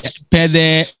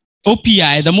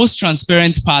OPI, the most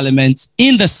transparent parliament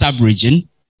in the sub-region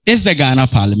is the Ghana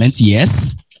Parliament,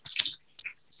 yes.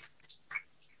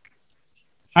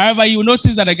 However, you will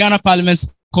notice that the Ghana Parliament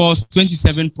scores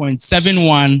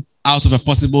 27.71 out of a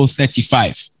possible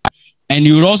 35. And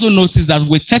you will also notice that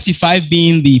with 35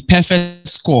 being the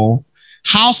perfect score,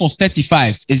 half of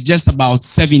 35 is just about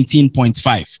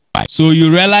 17.5. So you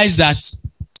realize that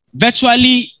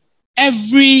virtually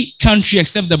every country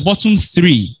except the bottom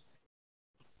three,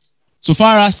 so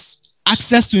far as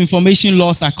access to information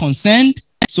laws are concerned,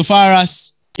 so far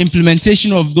as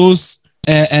implementation of those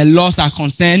laws are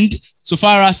concerned, so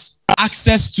far as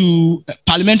access to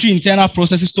parliamentary internal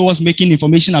processes towards making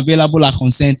information available are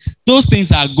concerned, those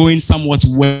things are going somewhat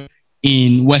well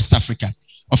in West Africa.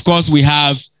 Of course, we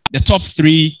have the top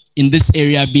three in this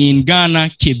area being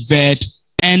Ghana, Cape Verde,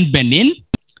 and Benin,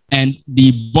 and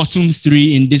the bottom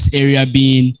three in this area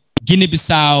being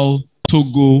Guinea-Bissau,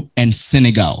 Togo, and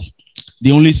Senegal.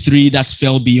 The only three that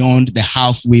fell beyond the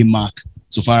halfway mark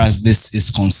so far as this is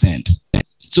concerned.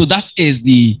 So that is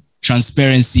the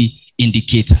transparency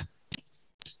indicator.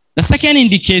 The second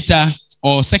indicator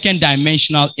or second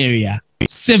dimensional area,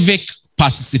 civic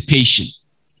participation.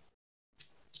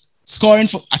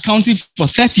 Accounting for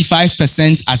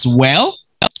 35% as well.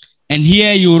 And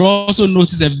here you will also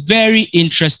notice a very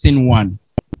interesting one.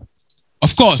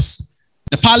 Of course,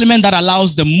 the parliament that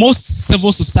allows the most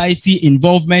civil society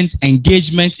involvement,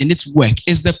 engagement in its work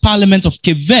is the Parliament of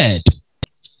Cape Verde.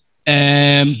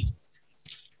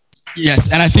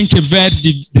 Yes, and I think Cape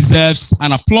Verde deserves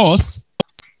an applause.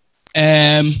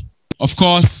 Of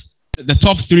course, the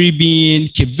top three being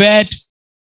Cape Verde,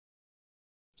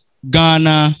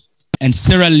 Ghana, and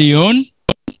Sierra Leone.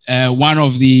 One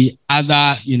of the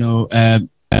other,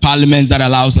 parliaments that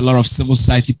allows a lot of civil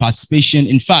society participation.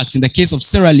 In fact, in the case of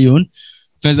Sierra Leone,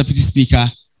 First Deputy Speaker,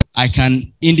 I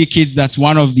can indicate that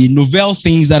one of the novel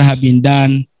things that have been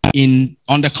done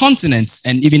on the continent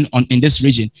and even in this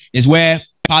region is where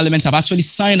parliaments have actually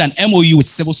signed an MOU with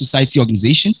civil society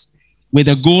organizations with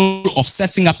the goal of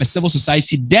setting up a civil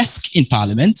society desk in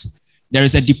parliament There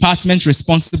is a department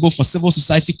responsible for civil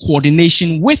society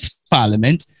coordination with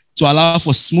Parliament to allow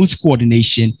for smooth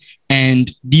coordination,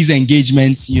 and these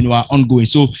engagements, are ongoing.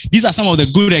 So these are some of the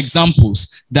good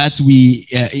examples that we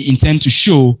intend to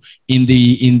show in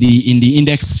the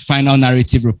index final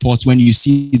narrative report when you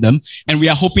see them, and we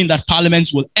are hoping that Parliament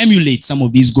will emulate some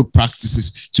of these good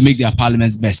practices to make their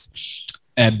parliaments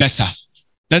better.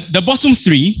 The bottom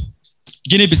three: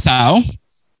 Guinea-Bissau,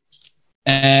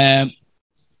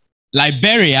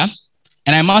 Liberia,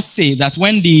 and I must say that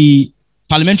when the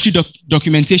Parliamentary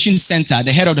Documentation Center,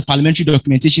 the head of the Parliamentary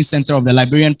Documentation Center of the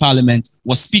Liberian Parliament,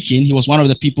 was speaking, he was one of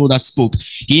the people that spoke.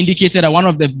 He indicated that one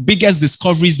of the biggest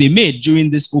discoveries they made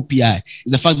during this OPI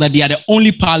is the fact that they are the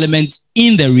only parliament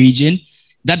in the region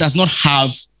that does not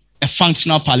have a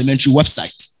functional parliamentary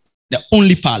website. The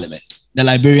only parliament, the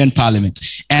Liberian Parliament.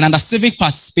 And under civic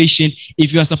participation,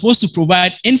 if you are supposed to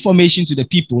provide information to the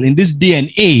people in this day and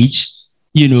age,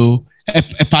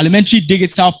 a parliamentary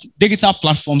digital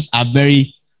platforms are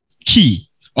very key.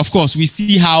 Of course, we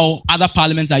see how other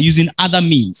parliaments are using other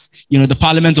means. The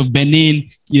Parliament of Benin,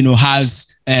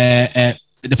 has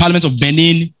the Parliament of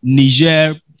Benin,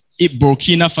 Niger,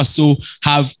 Burkina Faso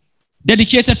have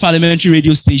dedicated parliamentary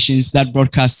radio stations that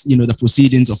broadcast, the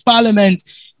proceedings of Parliament.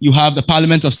 You have the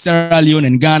Parliament of Sierra Leone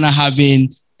and Ghana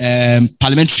having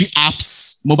parliamentary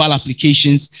apps, mobile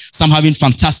applications, some having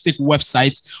fantastic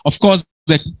websites. Of course,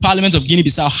 the Parliament of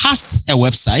Guinea-Bissau has a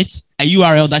website, a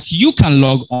URL that you can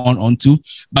log onto,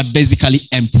 but basically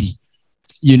empty.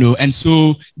 And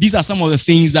so these are some of the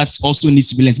things that also needs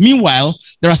to be learned. Meanwhile,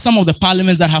 there are some of the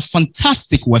parliaments that have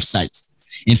fantastic websites.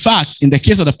 In fact, in the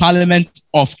case of the Parliament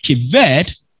of Cape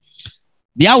Verde,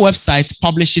 their website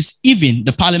publishes even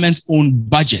the parliament's own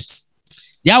budget.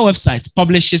 Their website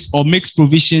publishes or makes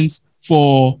provisions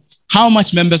for how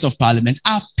much members of parliament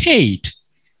are paid.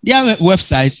 Their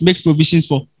website makes provisions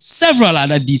for several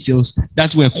other details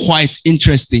that were quite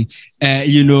interesting,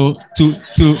 to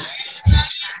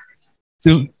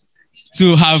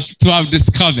have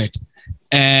discovered.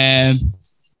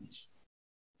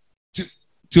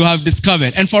 To have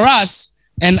discovered. And for us,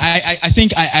 and I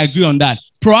think I agree on that,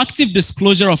 proactive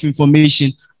disclosure of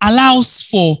information allows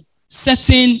for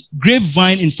certain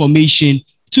grapevine information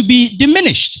to be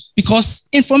diminished because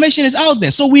information is out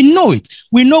there. So we know it.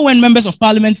 We know when members of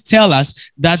parliament tell us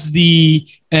that the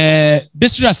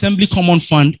District Assembly Common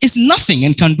Fund is nothing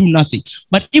and can do nothing.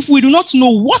 But if we do not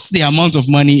know what the amount of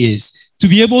money is, to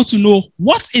be able to know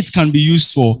what it can be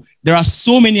used for, there are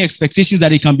so many expectations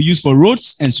that it can be used for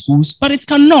roads and schools, but it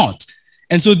cannot.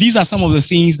 And so these are some of the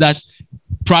things that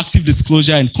proactive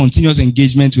disclosure and continuous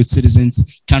engagement with citizens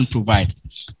can provide.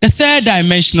 The third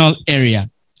dimensional area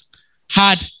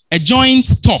had a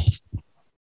joint top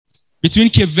between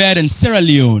Cape Verde and Sierra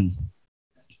Leone.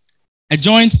 A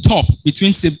joint top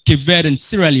between Cape Verde and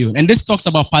Sierra Leone. And this talks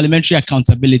about parliamentary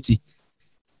accountability.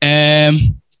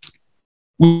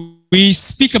 We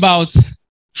speak about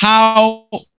how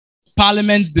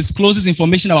Parliament discloses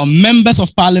information about members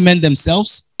of Parliament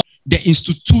themselves, the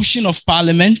institution of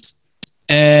Parliament,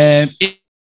 its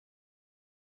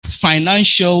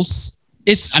financials,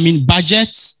 its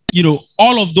budgets,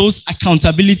 all of those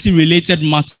accountability related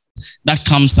matters that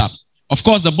comes up. Of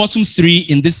course, the bottom three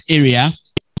in this area,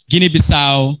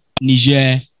 Guinea-Bissau,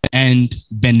 Niger, and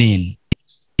Benin.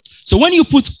 So when you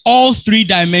put all three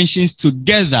dimensions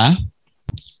together,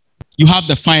 you have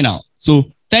the final. So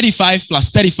 35 plus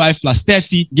 35 plus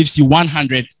 30 gives you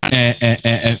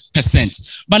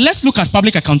 100%. But let's look at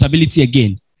public accountability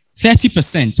again.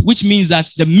 30%, which means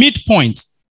that the midpoint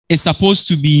is supposed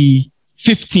to be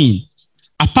 15.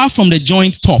 Apart from the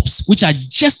joint tops, which are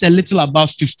just a little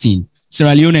above 15,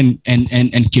 Sierra Leone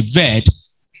and Cape Verde,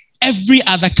 every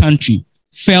other country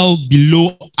fell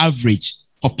below average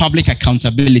for public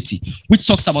accountability, which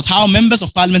talks about how members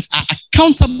of parliament are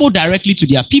accountable directly to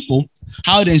their people,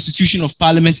 how the institution of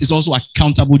parliament is also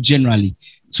accountable generally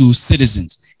to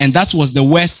citizens. And that was the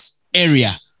worst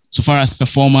area so far as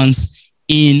performance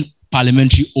in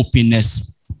parliamentary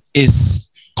openness is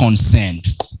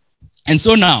concerned. And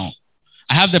so now,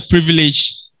 I have the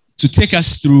privilege to take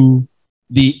us through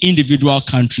the individual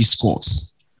country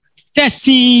scores.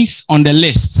 13th on the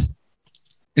list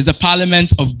is the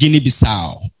Parliament of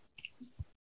Guinea-Bissau.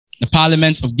 The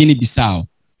Parliament of Guinea-Bissau.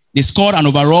 They scored an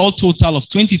overall total of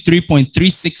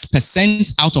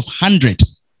 23.36% out of 100.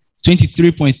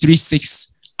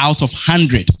 23.36 out of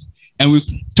 100. And with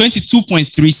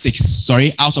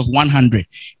 22.36, out of 100.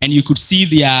 And you could see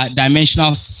their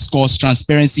dimensional scores,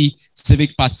 transparency,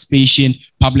 civic participation,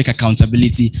 public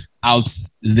accountability out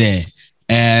there.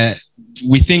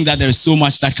 We think that there is so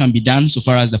much that can be done so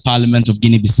far as the Parliament of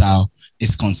Guinea-Bissau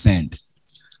is concerned.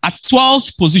 At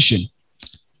 12th position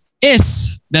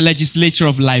is the legislature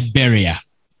of Liberia.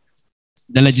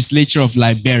 The legislature of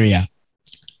Liberia.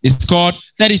 It scored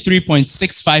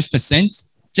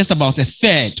 33.65%, just about a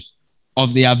third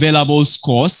of the available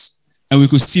scores. And we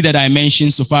could see the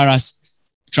dimensions so far as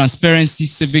transparency,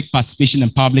 civic participation,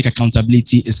 and public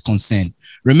accountability is concerned.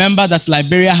 Remember that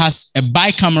Liberia has a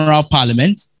bicameral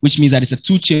parliament, which means that it's a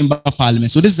two-chamber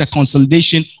parliament. So this is a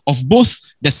consolidation of both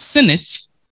the Senate,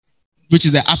 which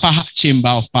is the upper chamber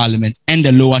of parliament, and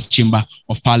the lower chamber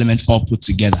of parliament all put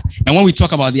together. And when we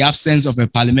talk about the absence of a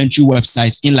parliamentary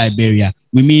website in Liberia,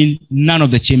 we mean none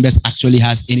of the chambers actually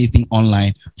has anything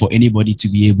online for anybody to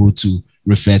be able to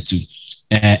refer to.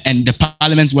 And the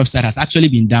parliament's website has actually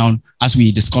been down, as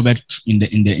we discovered in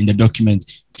the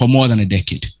document, for more than a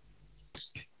decade.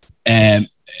 A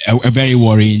very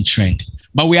worrying trend.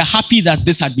 But we are happy that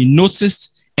this had been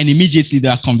noticed, and immediately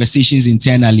there are conversations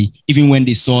internally, even when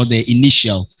they saw the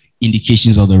initial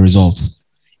indications of the results.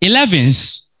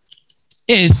 11th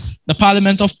is the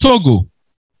Parliament of Togo,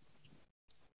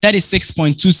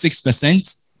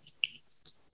 36.26%.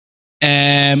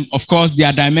 Of course, there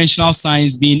are dimensional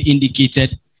signs being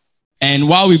indicated. And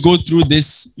while we go through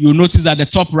this, you'll notice that the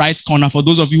top right corner, for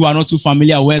those of you who are not too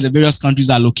familiar where the various countries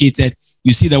are located,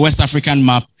 you see the West African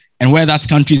map, and where that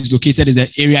country is located is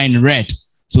the area in red.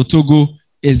 So Togo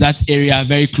is that area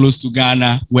very close to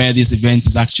Ghana where this event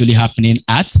is actually happening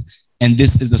at. And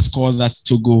this is the score that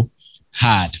Togo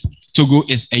had. Togo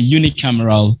is a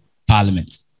unicameral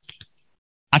parliament.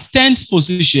 At 10th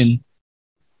position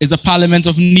is the Parliament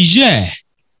of Niger.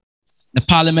 The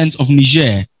Parliament of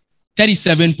Niger,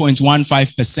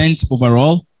 37.15%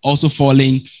 overall, also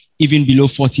falling even below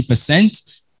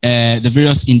 40%. The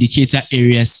various indicator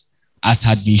areas as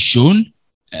had been shown,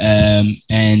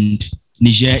 and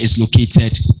Niger is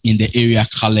located in the area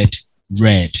colored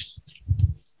red.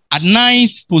 At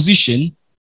 9th position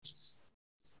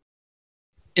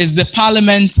is the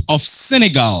Parliament of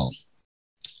Senegal.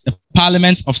 The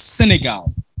Parliament of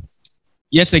Senegal.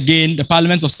 Yet again, the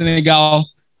Parliament of Senegal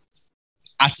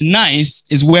at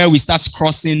 9th is where we start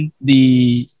crossing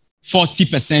the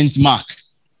 40% mark.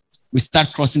 We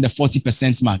start crossing the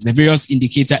 40% mark. The various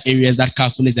indicator areas that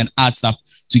calculates and adds up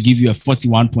to give you a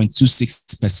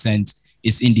 41.26%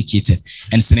 is indicated.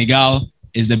 And Senegal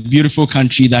is a beautiful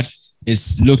country that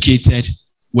is located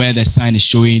where the sign is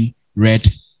showing red.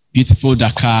 Beautiful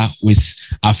Dakar with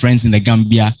our friends in the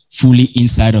Gambia, fully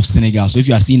inside of Senegal. So if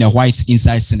you are seeing a white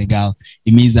inside Senegal,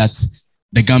 it means that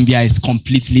the Gambia is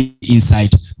completely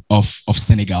inside of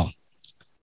Senegal.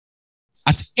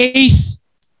 At 8th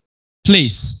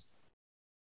place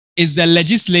is the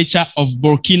legislature of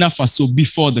Burkina Faso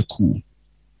before the coup.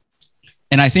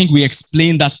 And I think we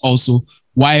explained that also,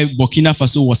 why Burkina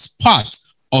Faso was part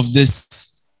of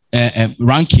this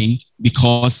ranking,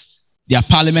 because their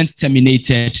parliament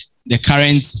terminated. The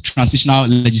current transitional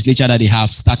legislature that they have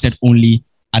started only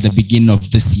at the beginning of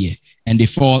this year. And they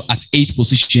fall at 8th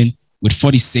position with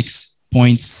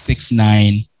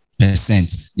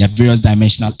 46.69%. There are various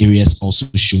dimensional areas also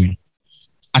showing.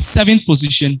 At 7th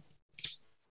position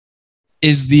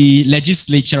is the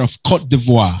legislature of Côte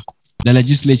d'Ivoire. The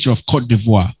legislature of Côte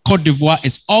d'Ivoire. Côte d'Ivoire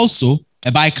is also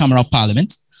a bicameral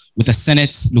parliament with a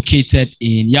Senate located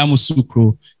in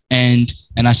Yamoussoukro and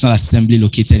a National Assembly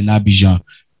located in Abidjan.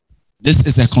 This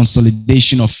is a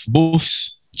consolidation of both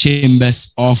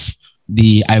chambers of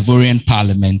the Ivorian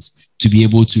parliament to be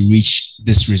able to reach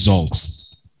this result.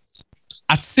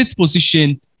 At 6th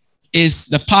position is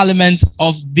the Parliament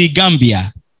of the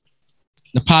Gambia.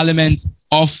 The Parliament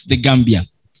of the Gambia.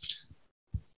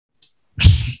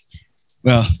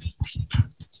 Well,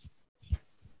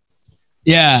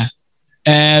 yeah.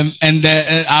 And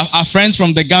our friends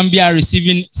from the Gambia are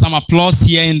receiving some applause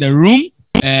here in the room,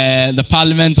 the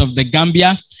Parliament of the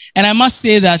Gambia. And I must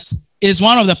say that it is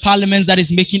one of the parliaments that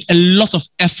is making a lot of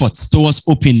efforts towards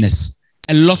openness.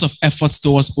 A lot of efforts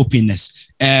towards openness.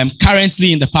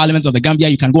 Currently in the Parliament of the Gambia,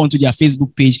 you can go onto their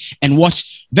Facebook page and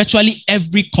watch virtually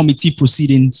every committee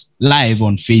proceedings live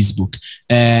on Facebook.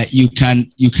 You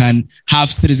can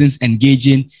have citizens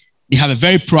engaging. They have a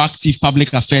very proactive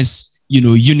public affairs,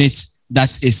 unit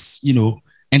that is,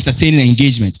 entertaining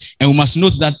engagement. And we must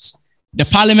note that the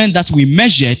parliament that we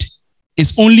measured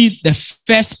is only the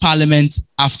first parliament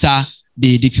after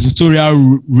the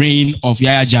dictatorial reign of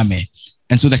Yahya Jammeh.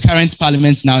 And so the current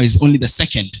parliament now is only the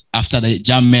second after the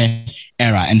Jammeh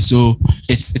era. And so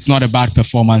it's not a bad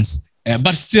performance,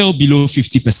 but still below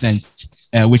 50%,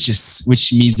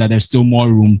 which means that there's still more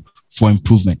room for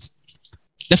improvement.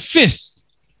 The 5th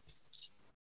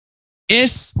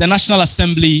is the National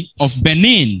Assembly of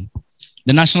Benin.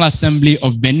 The National Assembly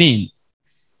of Benin.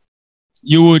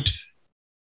 you would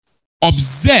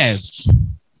observe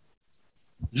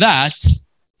that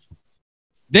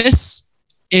this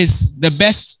is the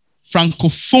best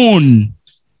Francophone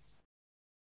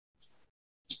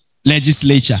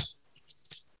legislature.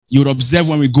 You would observe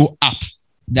when we go up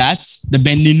that the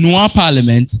Beninois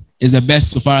Parliament is the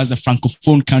best so far as the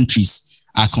Francophone countries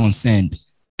are concerned.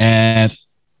 One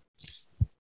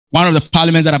of the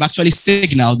parliaments that have actually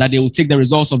signaled that they will take the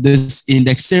results of this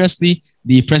index seriously,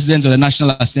 the President of the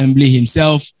National Assembly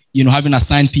himself, having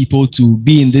assigned people to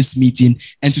be in this meeting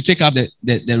and to take up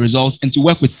the results and to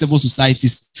work with civil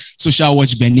societies, Social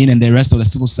Watch Benin and the rest of the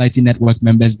civil society network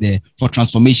members there for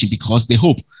transformation, because they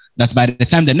hope that by the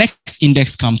time the next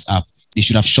index comes up, they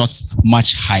should have shot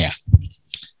much higher.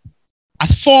 At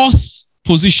fourth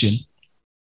position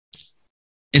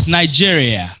is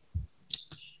Nigeria,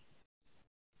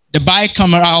 the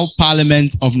bicameral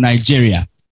parliament of Nigeria,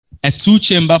 a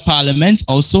two-chamber parliament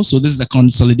also. So this is a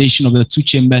consolidation of the two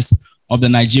chambers of the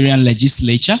Nigerian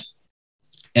legislature.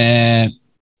 They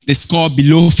score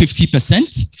below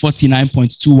 50%,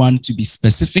 49.21 to be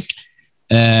specific,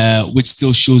 which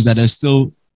still shows that there's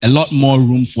still a lot more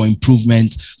room for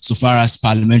improvement so far as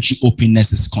parliamentary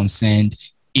openness is concerned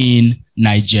in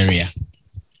Nigeria.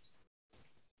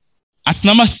 At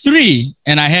number 3,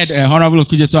 and I heard Honorable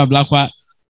Okujeto Ablakwa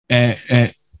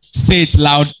say it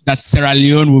loud that Sierra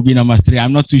Leone will be number 3.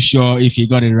 I'm not too sure if he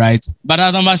got it right. But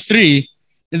at number 3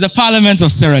 is the Parliament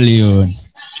of Sierra Leone.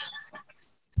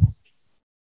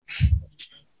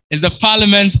 It's the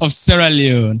Parliament of Sierra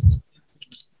Leone.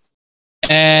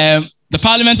 The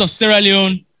Parliament of Sierra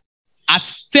Leone at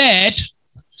third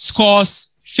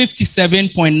scores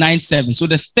 57.97. So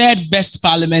the third best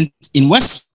parliament in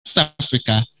West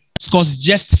Africa scores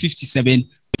just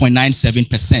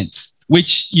 57.97%,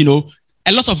 which,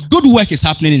 a lot of good work is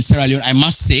happening in Sierra Leone, I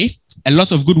must say. A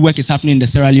lot of good work is happening in the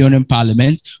Sierra Leonean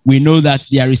parliament. We know that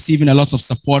they are receiving a lot of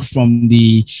support from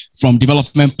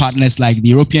development partners like the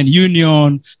European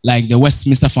Union, like the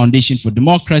Westminster Foundation for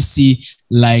Democracy,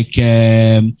 like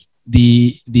the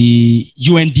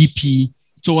UNDP,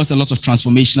 towards a lot of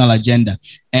transformational agenda.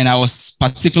 And I was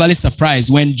particularly surprised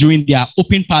when during their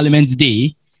Open Parliament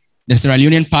Day, the Sierra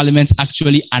Leonean Parliament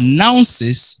actually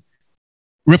announces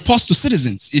reports to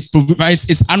citizens. It provides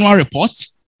its annual report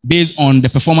based on the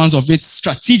performance of its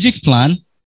strategic plan,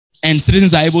 and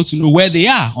citizens are able to know where they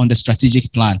are on the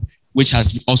strategic plan, which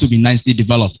has also been nicely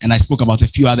developed. And I spoke about a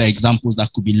few other examples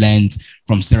that could be learned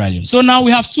from Sierra Leone. So now we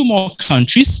have 2 more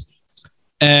countries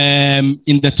in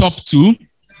the top 2.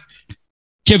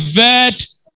 Cape Verde,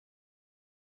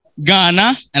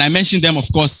 Ghana, and I mentioned them, of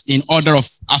course, in order of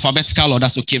alphabetical order.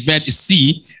 So Cape Verde is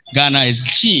C, Ghana is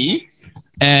G,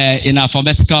 in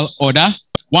alphabetical order.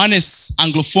 One is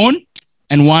Anglophone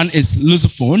and one is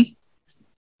Lusophone.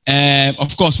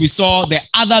 Of course, we saw the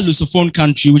other Lusophone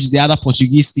country, which is the other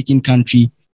Portuguese-speaking country,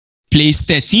 placed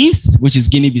 13th, which is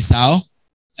Guinea-Bissau.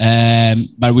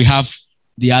 But we have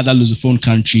the other Lusophone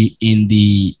country in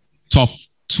the top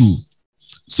 2.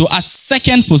 So at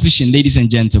second position, ladies and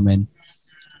gentlemen,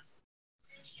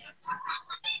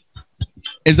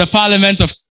 is the Parliament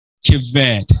of Cape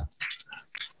Verde.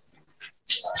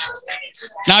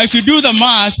 Now, if you do the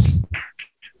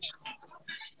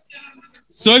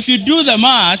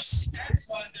maths,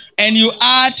 and you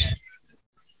add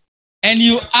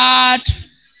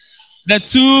the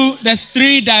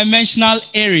 3-dimensional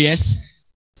areas,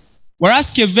 whereas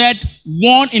Cape Verde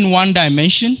won in 1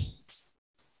 dimension,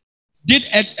 did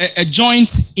a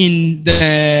joint in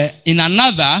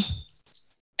another,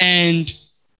 and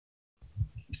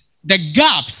the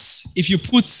gaps, if you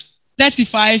put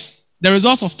 35, the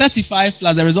results of 35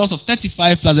 plus the results of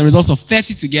 35 plus the results of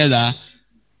 30 together,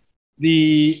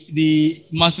 the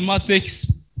mathematics,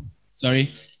 the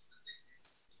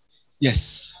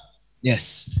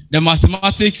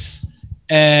mathematics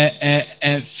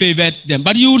favored them.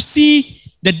 But you will see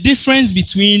the difference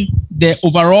between the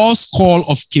overall score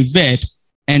of Cape Verde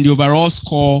and the overall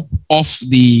score of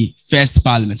the first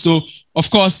parliament. So,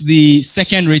 of course, the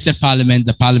second rated parliament,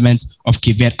 the Parliament of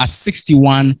Cape Verde, at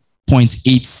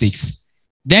 61.86.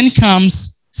 Then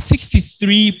comes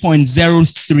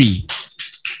 63.03.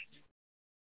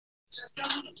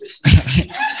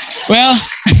 Well,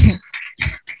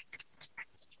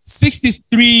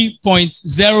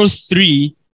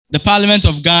 63.03, the Parliament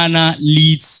of Ghana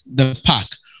leads the pack.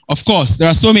 Of course, there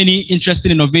are so many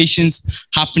interesting innovations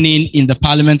happening in the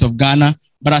Parliament of Ghana,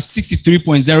 but at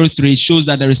 63.03, it shows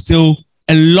that there is still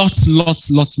a lot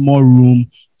more room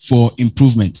for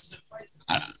improvement.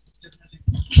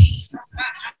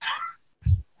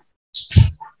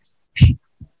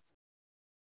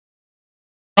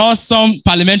 awesome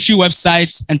parliamentary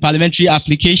website and parliamentary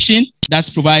application that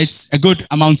provides a good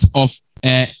amount of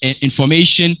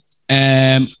information,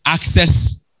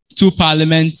 access to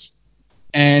Parliament,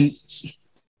 and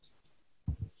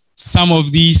some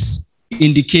of these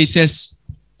indicators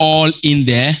all in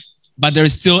there, but there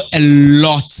is still a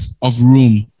lot of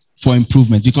room for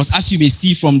improvement, because as you may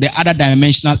see from the other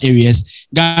dimensional areas,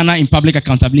 Ghana in public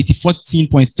accountability,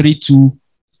 14.32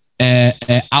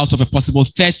 out of a possible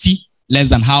 30, less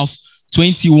than half,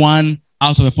 21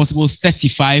 out of a possible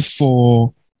 35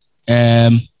 for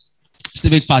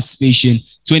civic participation,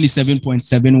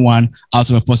 27.71 out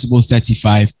of a possible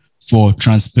 35 for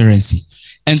transparency.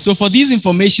 And so for these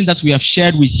information that we have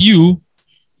shared with you,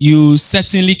 you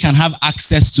certainly can have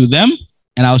access to them,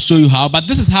 and I'll show you how, but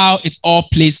this is how it all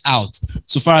plays out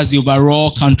so far as the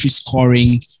overall country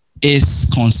scoring is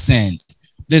concerned.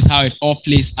 This is how it all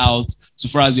plays out so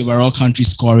far as the overall country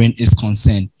scoring is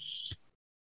concerned.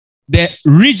 The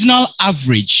regional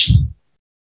average,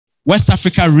 West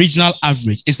Africa regional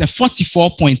average, is a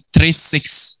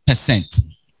 44.36%,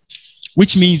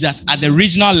 which means that at the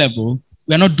regional level,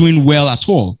 we are not doing well at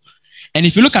all. And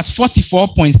if you look at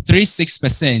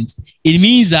 44.36%, it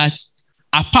means that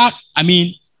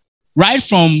right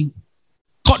from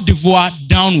Cote d'Ivoire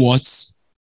downwards,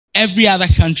 every other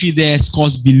country there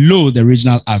scores below the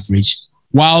regional average,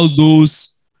 while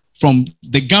those from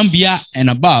the Gambia and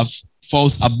above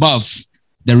falls above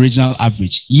the regional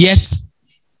average. Yet,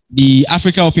 the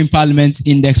African Open Parliament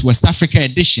Index West Africa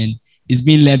edition is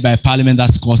being led by a parliament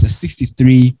that scores a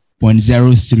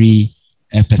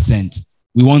 63.03%.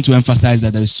 We want to emphasize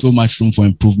that there is so much room for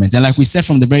improvement. And like we said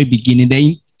from the very beginning,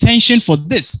 the intention for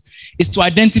this is to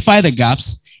identify the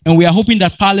gaps, and we are hoping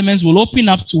that parliaments will open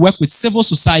up to work with civil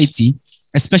society,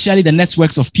 especially the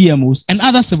networks of PMOs and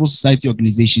other civil society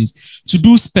organizations, to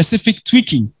do specific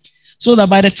tweaking, so that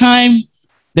by the time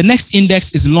the next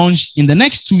index is launched in the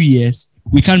next 2 years,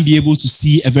 we can be able to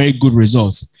see a very good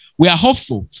result. We are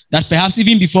hopeful that perhaps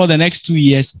even before the next 2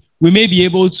 years, we may be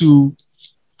able to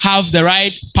have the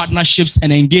right partnerships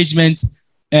and engagement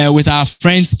with our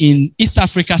friends in East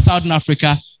Africa, Southern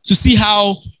Africa, to see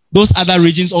how those other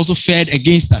regions also fared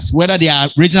against us, whether their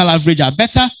regional average are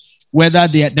better, whether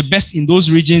the best in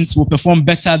those regions will perform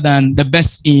better than the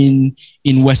best in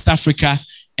West Africa,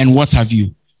 and what have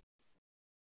you.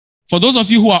 For those of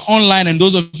you who are online and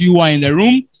those of you who are in the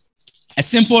room, a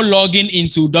simple login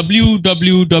into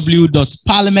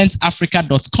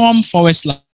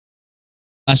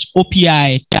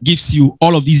www.parliamentafrica.com/OPI gives you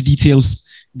all of these details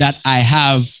that I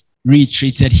have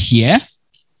reiterated here.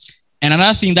 And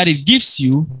another thing that it gives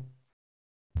you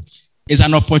is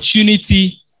an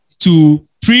opportunity to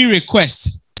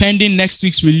pre-request, pending next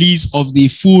week's release of the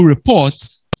full report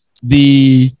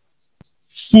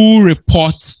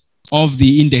of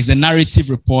the index, the narrative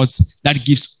report that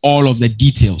gives all of the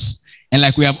details. And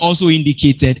like we have also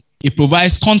indicated, it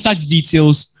provides contact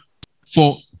details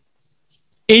for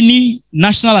any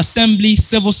National Assembly,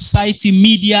 civil society,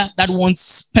 media that wants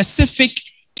specific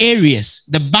areas,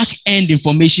 the back-end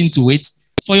information to it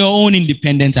for your own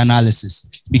independent analysis.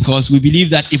 Because we believe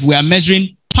that if we are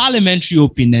measuring parliamentary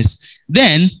openness,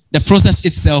 then the process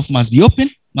itself must be open,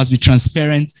 must be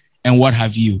transparent, and what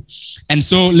have you. And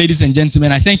so, ladies and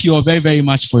gentlemen, I thank you all very, very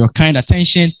much for your kind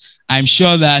attention. I'm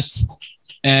sure that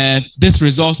this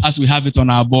results, as we have it on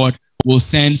our board, will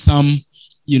send some,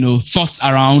 thoughts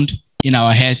around in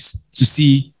our heads to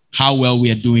see how well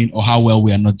we are doing or how well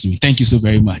we are not doing. Thank you so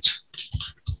very much.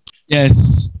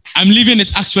 Yes, I'm leaving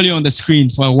it actually on the screen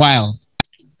for a while.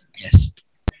 Yes,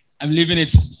 I'm leaving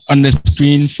it on the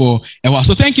screen for a while.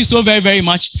 So thank you so very, very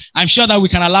much. I'm sure that we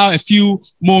can allow a few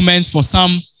moments for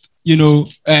some,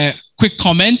 quick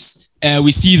comments.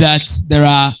 We see that there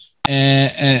are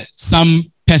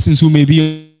some persons who may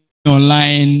be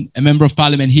online, a member of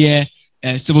parliament here,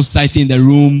 civil society in the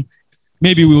room.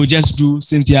 Maybe we will just do,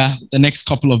 Cynthia, the next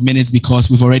couple of minutes, because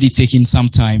we've already taken some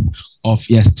time of,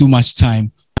 too much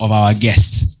time of our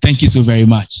guests. Thank you so very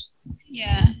much.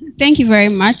 Yeah, thank you very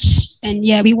much. And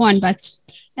yeah, we won, but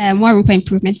more room for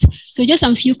improvement. So just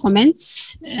some few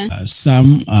comments.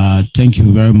 Sam, thank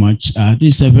you very much.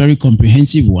 This is a very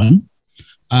comprehensive one.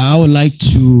 I would like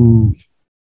to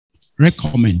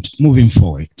recommend moving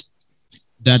forward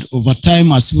that over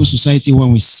time as civil society,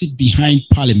 when we sit behind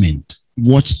parliament,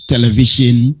 watch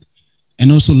television,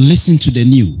 and also listen to the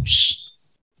news,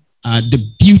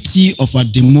 the beauty of our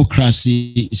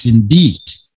democracy is indeed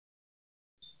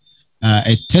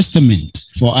a testament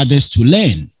for others to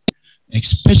learn,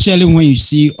 especially when you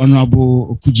see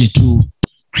Honorable Okujetu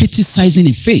criticizing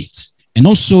the faith, and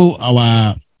also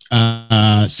our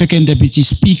second deputy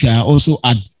speaker, also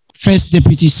our first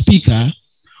deputy speaker,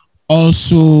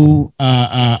 also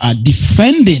are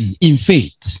defending in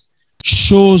faith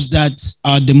shows that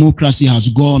our democracy has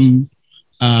gone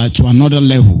to another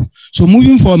level. So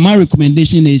moving forward, my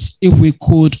recommendation is if we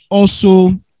could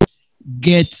also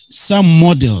get some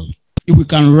model, if we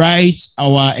can write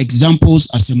our examples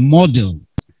as a model,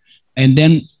 and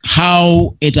then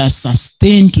how it has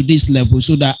sustained to this level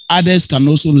so that others can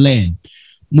also learn.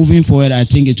 Moving forward, I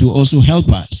think it will also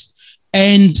help us.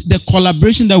 And the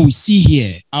collaboration that we see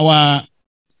here, our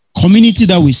community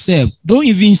that we serve, don't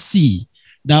even see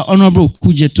that Honorable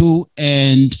Kujeto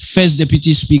and First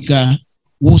Deputy Speaker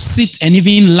will sit and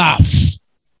even laugh.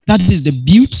 That is the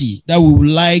beauty that we would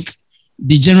like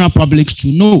the general public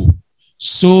to know,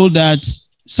 so that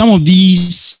some of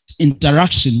these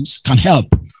interactions can help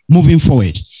moving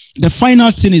forward. The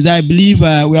final thing is, I believe we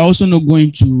are also not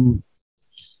going to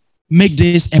make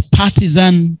this a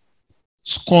partisan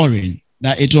scoring,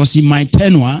 that it was in my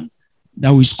tenure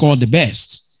that we scored the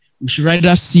best. We should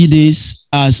rather see this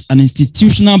as an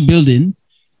institutional building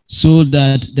so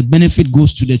that the benefit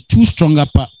goes to the two stronger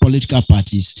political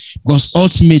parties, because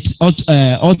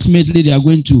ultimately they are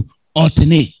going to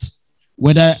alternate,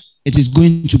 whether it is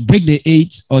going to break the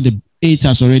 8 or the 8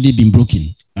 has already been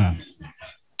broken.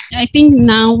 I think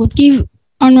now we'll give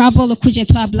Honorable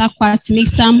Okujeto Ablakwa to make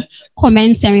some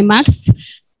comments and remarks.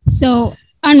 So,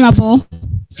 Honorable,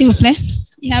 s'il vous plaît,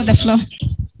 you have the floor.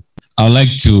 I would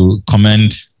like to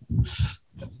commend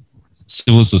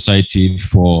civil society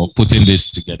for putting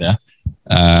this together.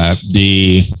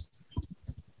 The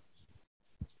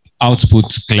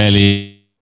output clearly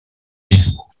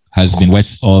has been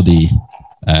worth all the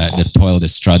toil, the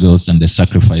struggles, and the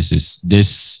sacrifices.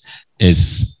 This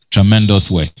is tremendous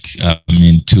work. I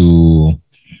mean, to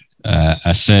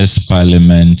assess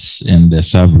parliament in the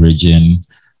sub-region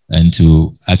and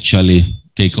to actually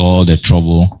take all the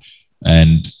trouble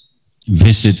and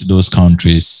visit those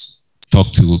countries,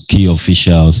 talk to key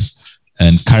officials,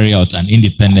 and carry out an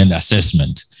independent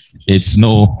assessment. It's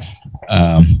no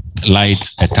light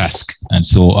a task. And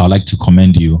so I'd like to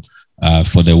commend you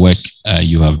for the work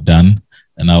you have done.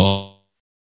 And I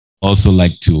also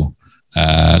like to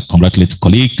congratulate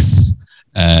colleagues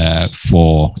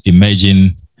for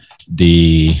emerging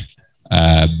the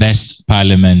best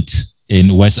parliament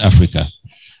in West Africa,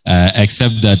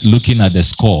 except that looking at the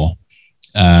score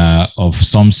of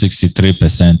some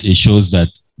 63%, it shows that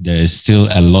there is still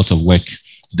a lot of work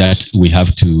that we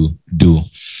have to do.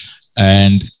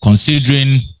 And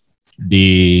considering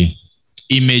the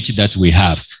image that we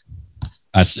have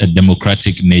as a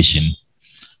democratic nation,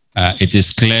 it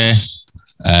is clear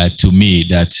to me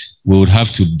that we would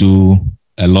have to do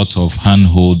a lot of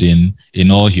hand-holding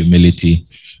in all humility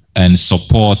and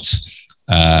support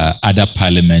other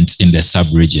parliaments in the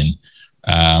sub-region.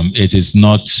 It is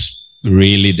not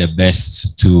really the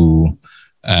best to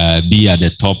be at the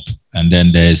top and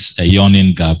then there's a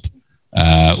yawning gap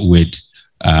with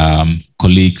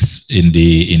colleagues in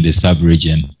the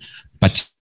sub-region,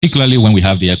 particularly when we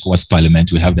have the ECOWAS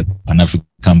Parliament, we have the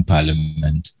Pan-African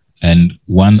Parliament. And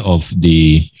one of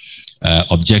the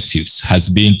objectives has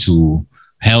been to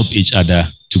help each other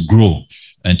to grow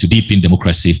and to deepen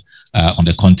democracy on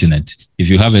the continent. If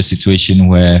you have a situation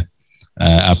where,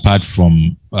 apart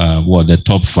from the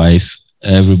top 5,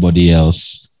 everybody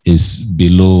else is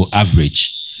below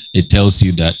average, it tells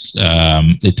you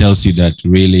that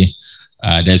really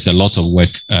there's a lot of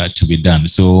work to be done.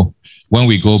 So when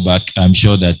we go back, I'm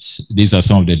sure that these are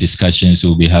some of the discussions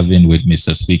we'll be having with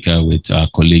Mr. Speaker, with our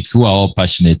colleagues who are all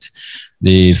passionate.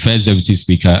 The First Deputy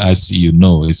Speaker, as you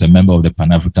know, is a member of the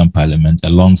Pan-African Parliament, a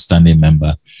long-standing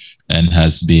member, and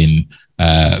has been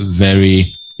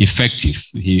very effective.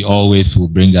 He always will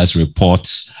bring us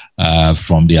reports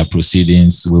from their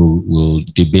proceedings. We'll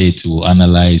debate, we'll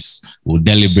analyze, we'll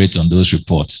deliberate on those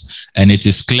reports. And it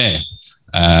is clear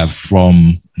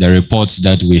from the reports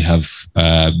that we have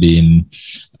been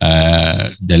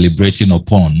deliberating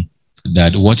upon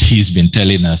that what he's been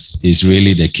telling us is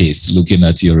really the case. Looking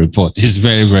at your report, it's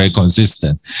very, very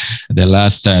consistent. The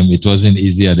last time it wasn't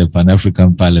easy at the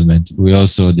Pan-African Parliament. We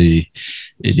also the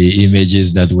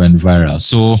images that went viral.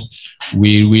 So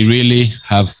we really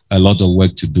have a lot of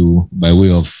work to do by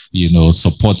way of,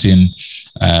 supporting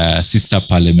sister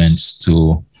parliaments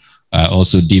to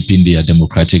also deepen their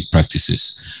democratic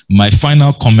practices. My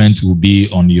final comment will be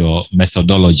on your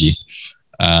methodology.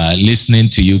 Listening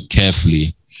to you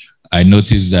carefully, I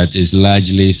noticed that it's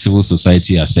largely civil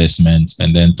society assessments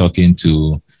and then talking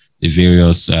to the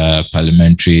various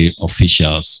parliamentary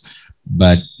officials,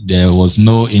 but there was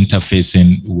no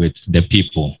interfacing with the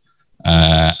people.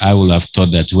 I would have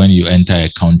thought that when you enter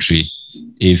a country,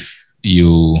 if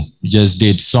you just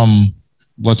did some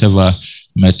whatever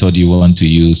method you want to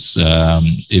use,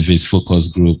 if it's focus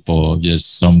group or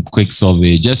just some quick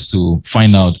survey, just to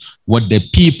find out what the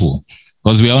people,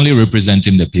 because we're only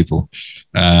representing the people.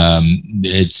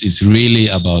 It's really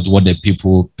about what the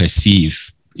people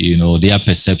perceive, you know, their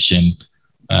perception,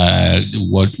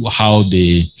 how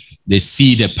they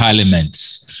see the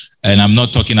parliaments. And I'm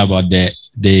not talking about the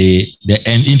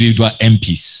individual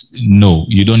MPs. No,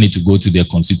 you don't need to go to their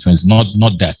constituents.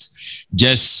 Not that.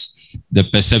 Just the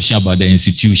perception about the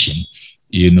institution,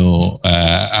 you know,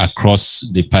 across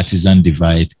the partisan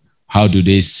divide. How do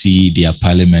they see their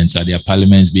parliaments? Are their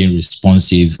parliaments being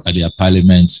responsive? Are their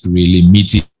parliaments really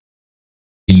meeting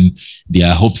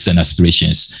their hopes and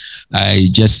aspirations? I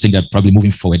just think that probably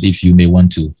moving forward, if you may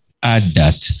want to add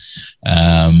that,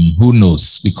 who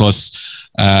knows? Because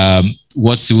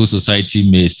what civil society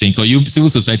may think, or civil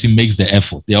society makes the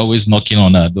effort. They're always knocking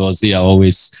on our doors. They are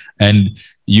always, and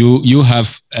you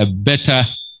have a better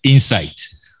insight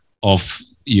of,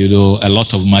 you know, a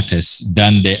lot of matters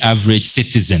than the average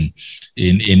citizen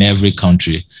in every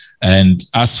country. And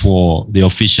as for the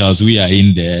officials, we are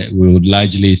in there. We would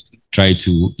largely try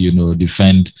to, you know,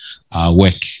 defend our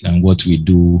work and what we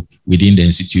do within the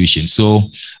institution. So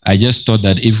I just thought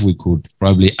that if we could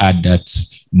probably add that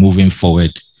moving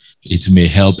forward, it may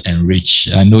help enrich.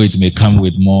 I know it may come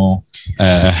with more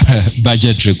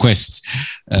budget requests,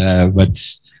 but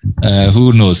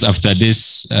who knows? After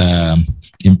this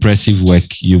impressive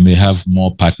work, you may have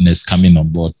more partners coming on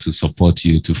board to support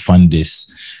you to fund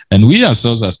this. And we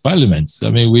ourselves as parliaments, I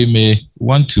mean, we may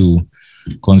want to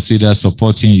consider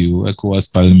supporting you,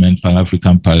 ECOWAS Parliament,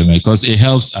 Pan-African Parliament, because it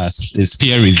helps us. It's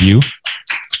peer review.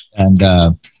 And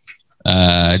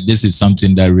this is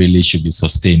something that really should be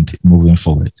sustained moving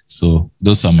forward. So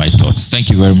those are my thoughts.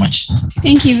 Thank you very much.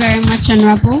 Thank you very much,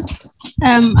 Honorable.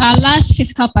 Our last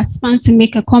fiscal participant to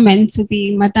make a comment will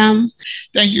be Madam.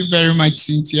 Thank you very much,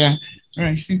 Cynthia. All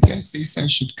right, Cynthia says I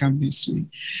should come this way.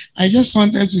 I just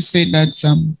wanted to say that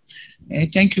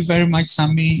thank you very much,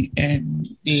 Sammy,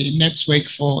 and the network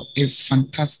for a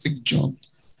fantastic job.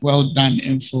 Well done,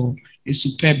 and for a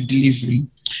superb delivery.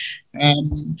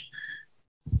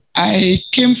 I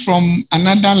came from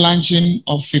another launching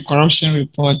of a corruption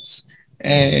report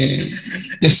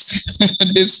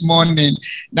this morning.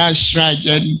 That's Shraj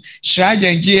and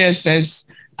GSS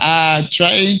are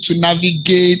trying to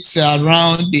navigate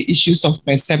around the issues of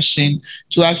perception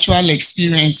to actual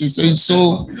experiences. And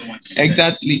so,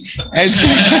 exactly.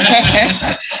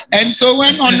 And so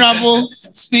when Honorable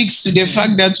speaks to the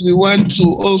fact that we want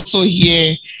to also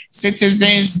hear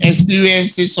citizens'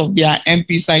 experiences of their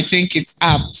MPs, I think it's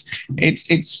apt.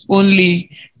 It's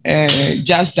only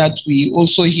just that we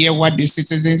also hear what the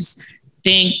citizens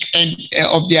think and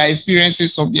of their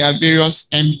experiences of their various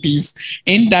MPs.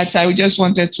 In that, I just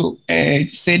wanted to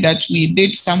say that we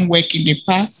did some work in the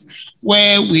past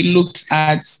where we looked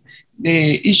at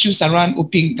the issues around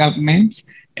open government,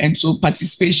 and so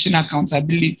participation,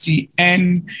 accountability,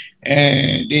 and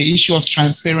the issue of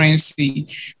transparency,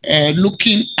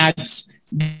 looking at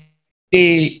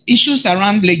the issues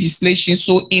around legislation,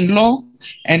 so in law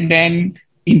and then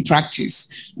in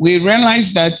practice. We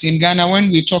realize that in Ghana, when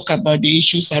we talk about the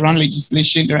issues around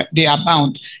legislation, they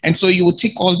abound. And so you will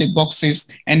tick all the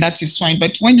boxes and that is fine.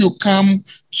 But when you come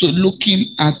to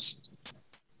looking at,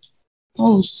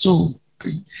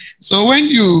 so when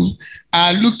you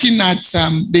are looking at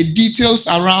the details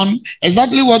around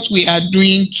exactly what we are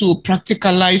doing to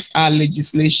practicalize our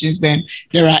legislations, then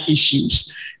there are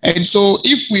issues. And so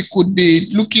if we could be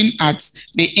looking at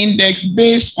the index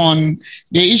based on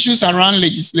the issues around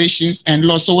legislations and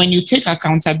law, so when you take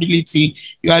accountability,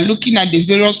 you are looking at the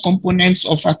various components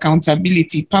of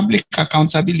accountability, public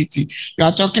accountability. You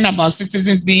are talking about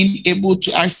citizens being able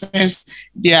to access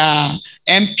their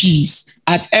MPs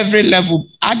at every level,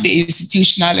 at the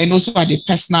institutional and also at the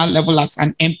personal level as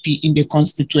an MP in the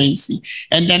constituency,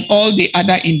 and then all the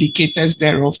other indicators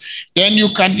thereof. Then you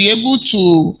can be able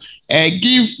to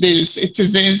give the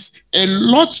citizens a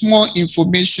lot more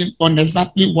information on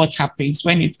exactly what happens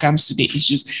when it comes to the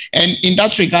issues. And in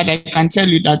that regard, I can tell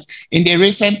you that in the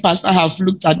recent past, I have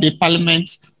looked at the Parliament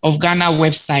of Ghana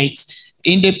website.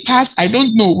 In the past, I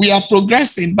don't know, we are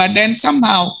progressing, but then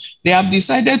somehow they have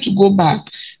decided to go back.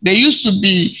 There used to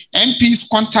be MPs'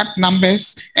 contact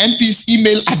numbers, MPs'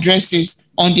 email addresses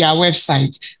on their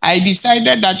website. I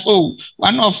decided that,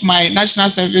 one of my national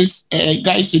service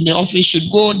guys in the office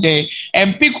should go there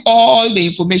and pick all the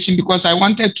information because I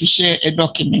wanted to share a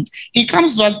document. He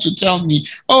comes back to tell me,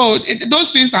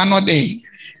 those things are not there.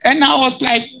 And I was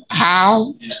like,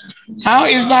 how? How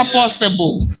is that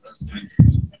possible?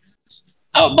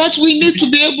 But we need to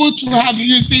be able to have,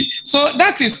 you see, so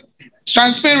that is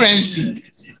Transparency.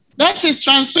 That is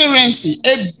transparency,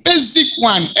 a basic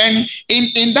one. And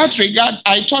in that regard,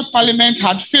 I thought Parliament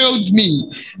had failed me.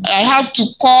 I have to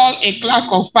call a clerk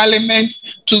of Parliament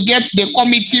to get the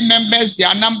committee members,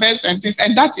 their numbers and things.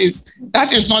 And that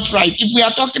is not right. If we are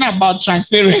talking about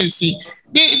transparency,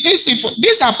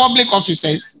 these are public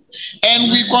officers.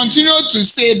 And we continue to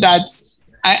say that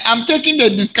I'm taking the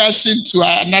discussion to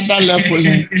another level.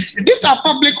 These are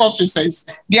public officers.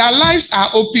 Their lives are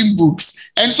open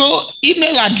books. And so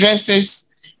email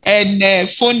addresses and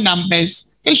phone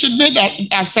numbers, they should be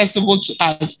accessible to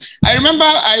us. I remember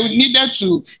I needed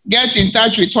to get in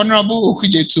touch with Honorable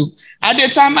Okujetu. At the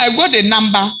time, I got the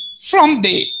number from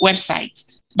the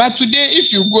website. But today,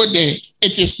 if you go there,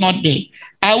 it is not there.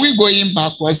 Are we going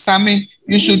backwards? Sammy,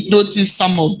 you should notice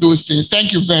some of those things.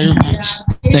 Thank you very much.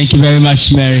 Thank you very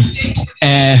much, Mary.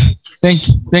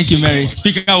 Thank you, Mary.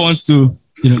 Speaker wants to,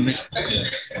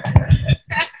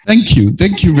 Thank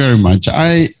you very much.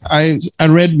 I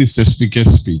read Mr.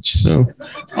 Speaker's speech, so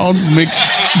I'll make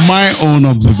my own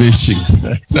observations.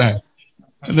 So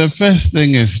the first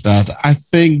thing is that I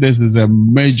think this is a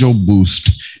major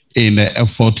boost in the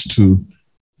effort to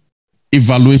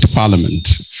evaluate Parliament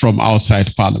from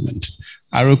outside Parliament.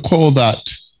 I recall that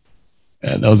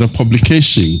there was a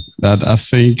publication that I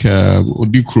think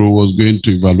Odikro was going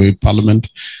to evaluate Parliament.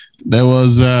 There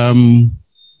was a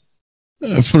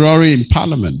Ferrari in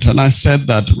Parliament, and I said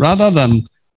that rather than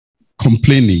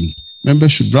complaining,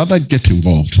 members should rather get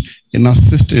involved and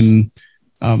assist in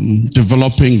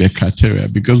developing the criteria,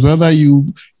 because whether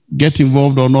you get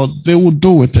involved or not, they will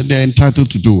do it and they're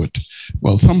entitled to do it.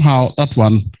 Well, somehow that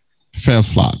one fell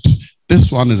flat.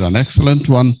 This one is an excellent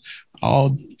one.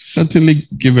 I'll certainly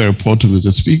give a report to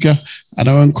Mr. Speaker, and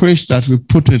I will encourage that we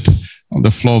put it on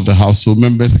the floor of the House so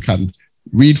members can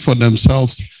read for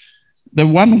themselves. The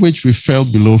one which we fell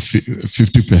below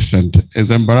 50%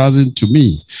 is embarrassing to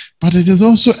me, but it is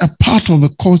also a part of the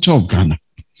culture of Ghana.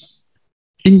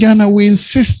 In Ghana, we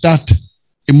insist that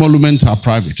emoluments are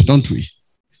private, don't we?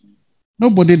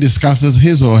 Nobody discusses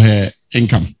his or her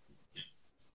income.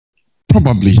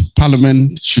 Probably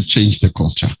Parliament should change the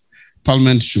culture.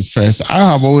 Parliament should first.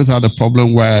 I have always had a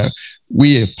problem where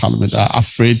we at Parliament are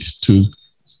afraid to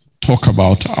talk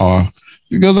about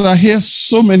because I hear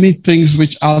so many things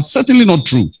which are certainly not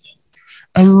true.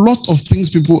 A lot of things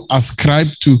people ascribe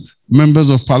to members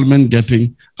of Parliament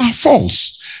getting are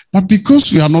false. But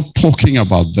because we are not talking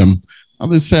about them,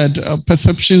 as I said,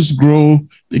 perceptions grow,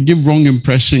 they give wrong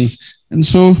impressions. And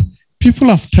so people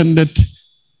have tended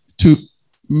to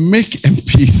make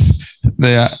MPs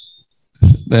their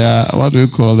what do we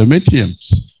call them,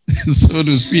 ATMs, so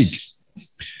to speak.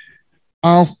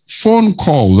 Our phone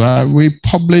call, we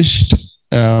published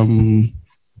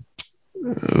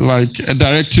like a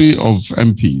directory of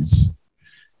MPs,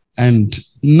 and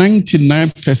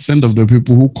 99% of the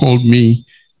people who called me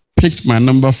picked my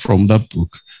number from that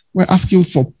book. We're asking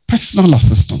for personal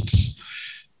assistance,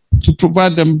 to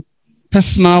provide them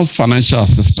personal financial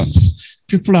assistance.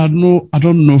 People I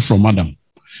don't know from Adam.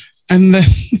 And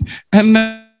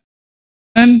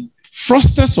then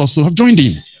fraudsters also have joined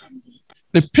in.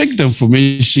 They picked the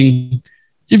information.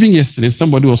 Even yesterday,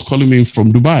 somebody was calling me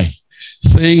from Dubai,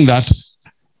 saying that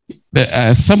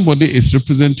somebody is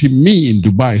representing me in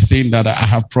Dubai, saying that I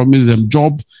have promised them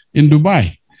job in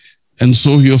Dubai. And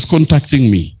so he was contacting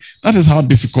me. That is how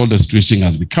difficult the situation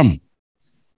has become.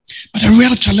 But a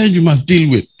real challenge we must deal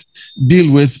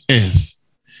with is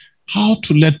how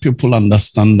to let people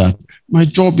understand that my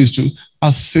job is to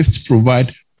assist,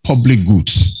 provide public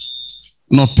goods,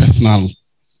 not personal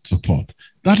support.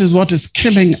 That is what is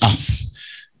killing us.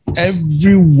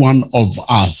 Every one of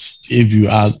us, if you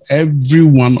ask, every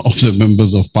one of the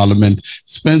members of Parliament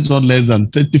spends not less than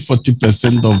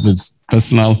 30–40% of his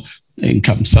personal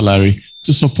income salary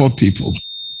to support people.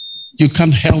 You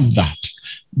can't help that.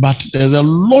 But there's a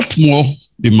lot more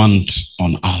demand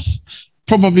on us.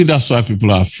 Probably that's why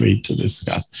people are afraid to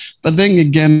discuss. But then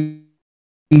again,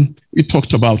 we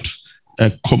talked about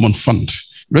a common fund.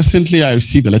 Recently, I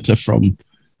received a letter from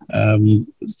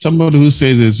somebody who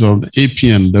says it's from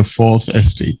APN, the Fourth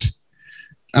Estate.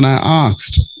 And I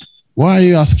asked, why are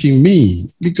you asking me?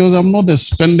 Because I'm not a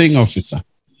spending officer.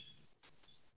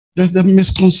 There's a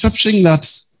misconception that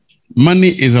money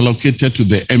is allocated to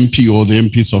the MP or the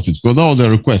MP's office. Because that was the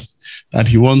request, that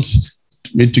he wants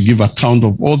me to give account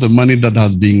of all the money that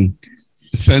has been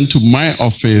sent to my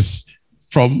office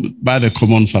by the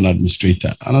Common Fund Administrator.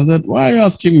 And I said, why are you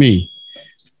asking me?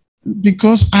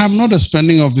 Because I'm not a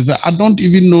spending officer. I don't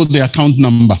even know the account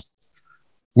number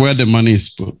where the money is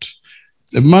put.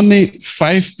 The money,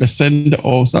 5%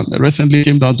 or something, recently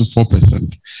came down to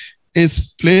 4%.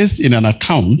 is placed in an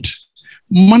account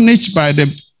managed by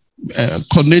the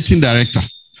coordinating director.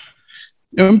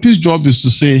 The MP's job is to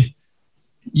say,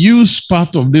 use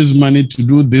part of this money to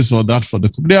do this or that for the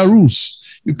company. There are rules.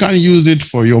 You can't use it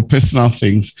for your personal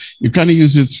things. You can't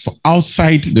use it for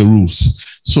outside the rules.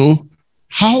 So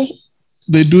how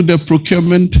they do the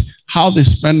procurement, how they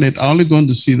spend it, I'm only going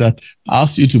to see that I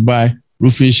ask you to buy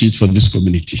roofing sheet for this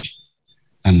community.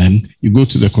 And then you go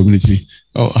to the community,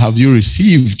 oh, have you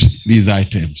received these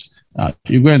items?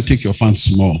 You go and take your funds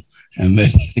small. And then,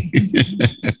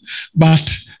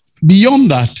 but beyond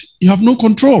that, you have no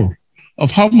control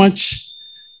of how much.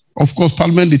 Of course,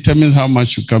 Parliament determines how much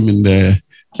should come in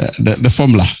the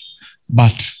formula.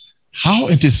 But how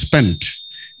it is spent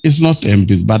is not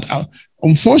MPs. But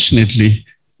unfortunately,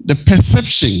 the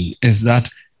perception is that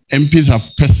MPs have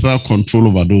personal control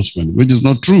over those money, which is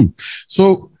not true.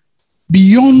 So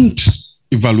beyond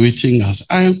evaluating us,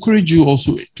 I encourage you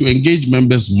also to engage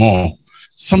members more.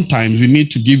 Sometimes we need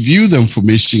to give you the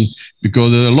information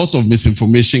because there's a lot of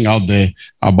misinformation out there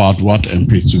about what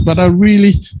MPs do. But I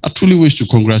truly wish to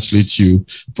congratulate you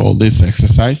for this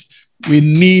exercise. We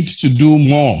need to do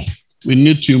more. We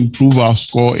need to improve our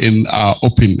score in our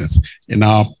openness, in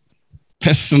our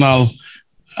personal.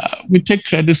 We take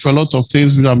credit for a lot of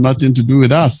things which have nothing to do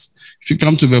with us. If you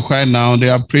come to Bekwai now, they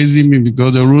are praising me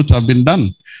because the roads have been done.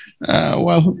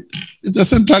 Well, it's a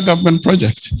central government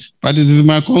project, but it is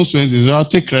my constituency, so I'll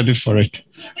take credit for it.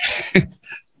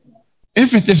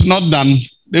 If it is not done,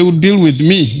 they will deal with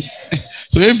me.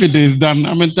 So if it is done,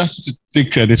 I'm entitled to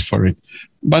take credit for it.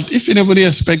 But if anybody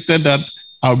expected that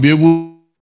I'll be able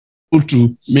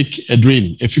to make a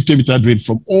drain, a 50-meter drain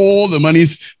from all the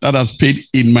monies that has paid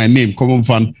in my name, Common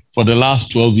Fund, for the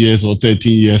last 12 years or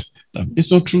 13 years,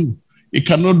 it's not true. It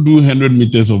cannot do 100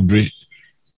 meters of drain,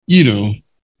 you know.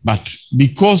 But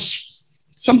because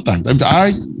sometimes,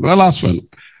 last one,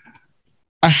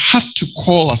 I had to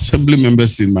call assembly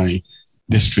members in my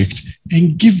district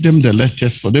and give them the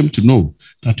letters for them to know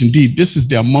that indeed this is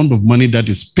the amount of money that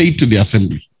is paid to the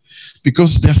assembly.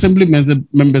 Because the assembly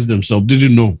members themselves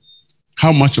didn't know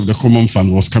how much of the common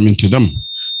fund was coming to them.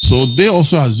 So they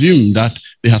also assumed that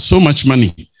they had so much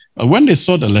money. But when they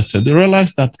saw the letter, they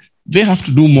realized that they have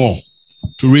to do more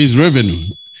to raise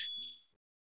revenue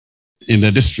in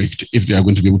the district if they are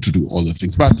going to be able to do all the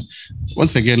things. But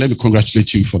once again, let me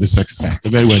congratulate you for this exercise. It's a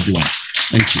very worthy one.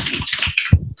 Thank you.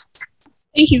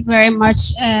 Thank you very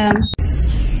much.